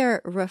 You'll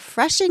hear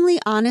refreshingly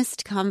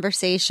honest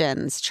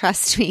conversations,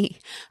 trust me,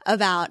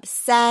 about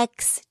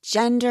sex,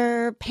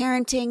 gender,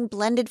 parenting,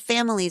 blended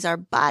families, our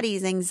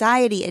bodies,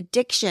 anxiety,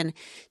 addiction,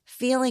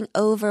 feeling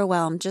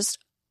overwhelmed, just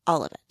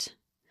all of it.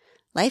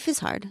 Life is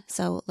hard,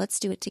 so let's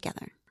do it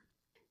together.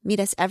 Meet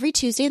us every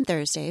Tuesday and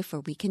Thursday for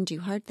We Can Do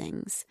Hard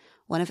Things,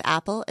 one of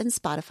Apple and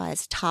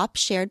Spotify's top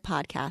shared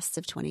podcasts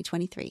of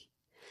 2023.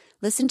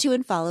 Listen to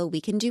and follow We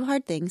Can Do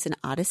Hard Things, an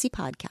Odyssey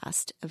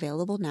podcast,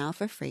 available now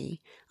for free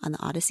on the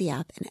Odyssey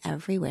app and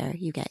everywhere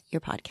you get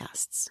your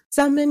podcasts.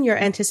 Summon your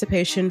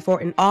anticipation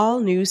for an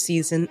all-new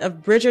season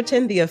of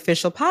Bridgerton, the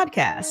official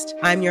podcast.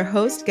 I'm your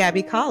host,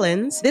 Gabby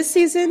Collins. This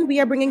season,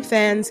 we are bringing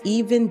fans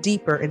even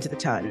deeper into the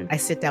ton. I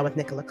sit down with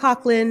Nicola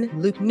Coughlan,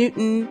 Luke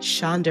Newton,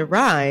 Shonda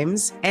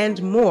Rhimes,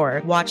 and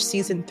more. Watch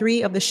season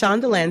 3 of the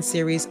Shondaland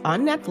series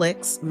on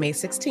Netflix, May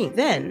 16th.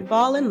 Then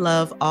fall in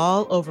love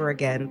all over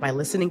again by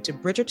listening to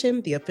Bridgerton,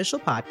 the official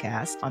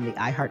podcast, on the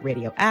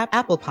iHeartRadio app,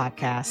 Apple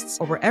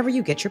Podcasts, or wherever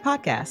you get your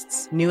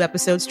podcasts. New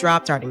episodes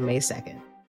drop starting May 2nd.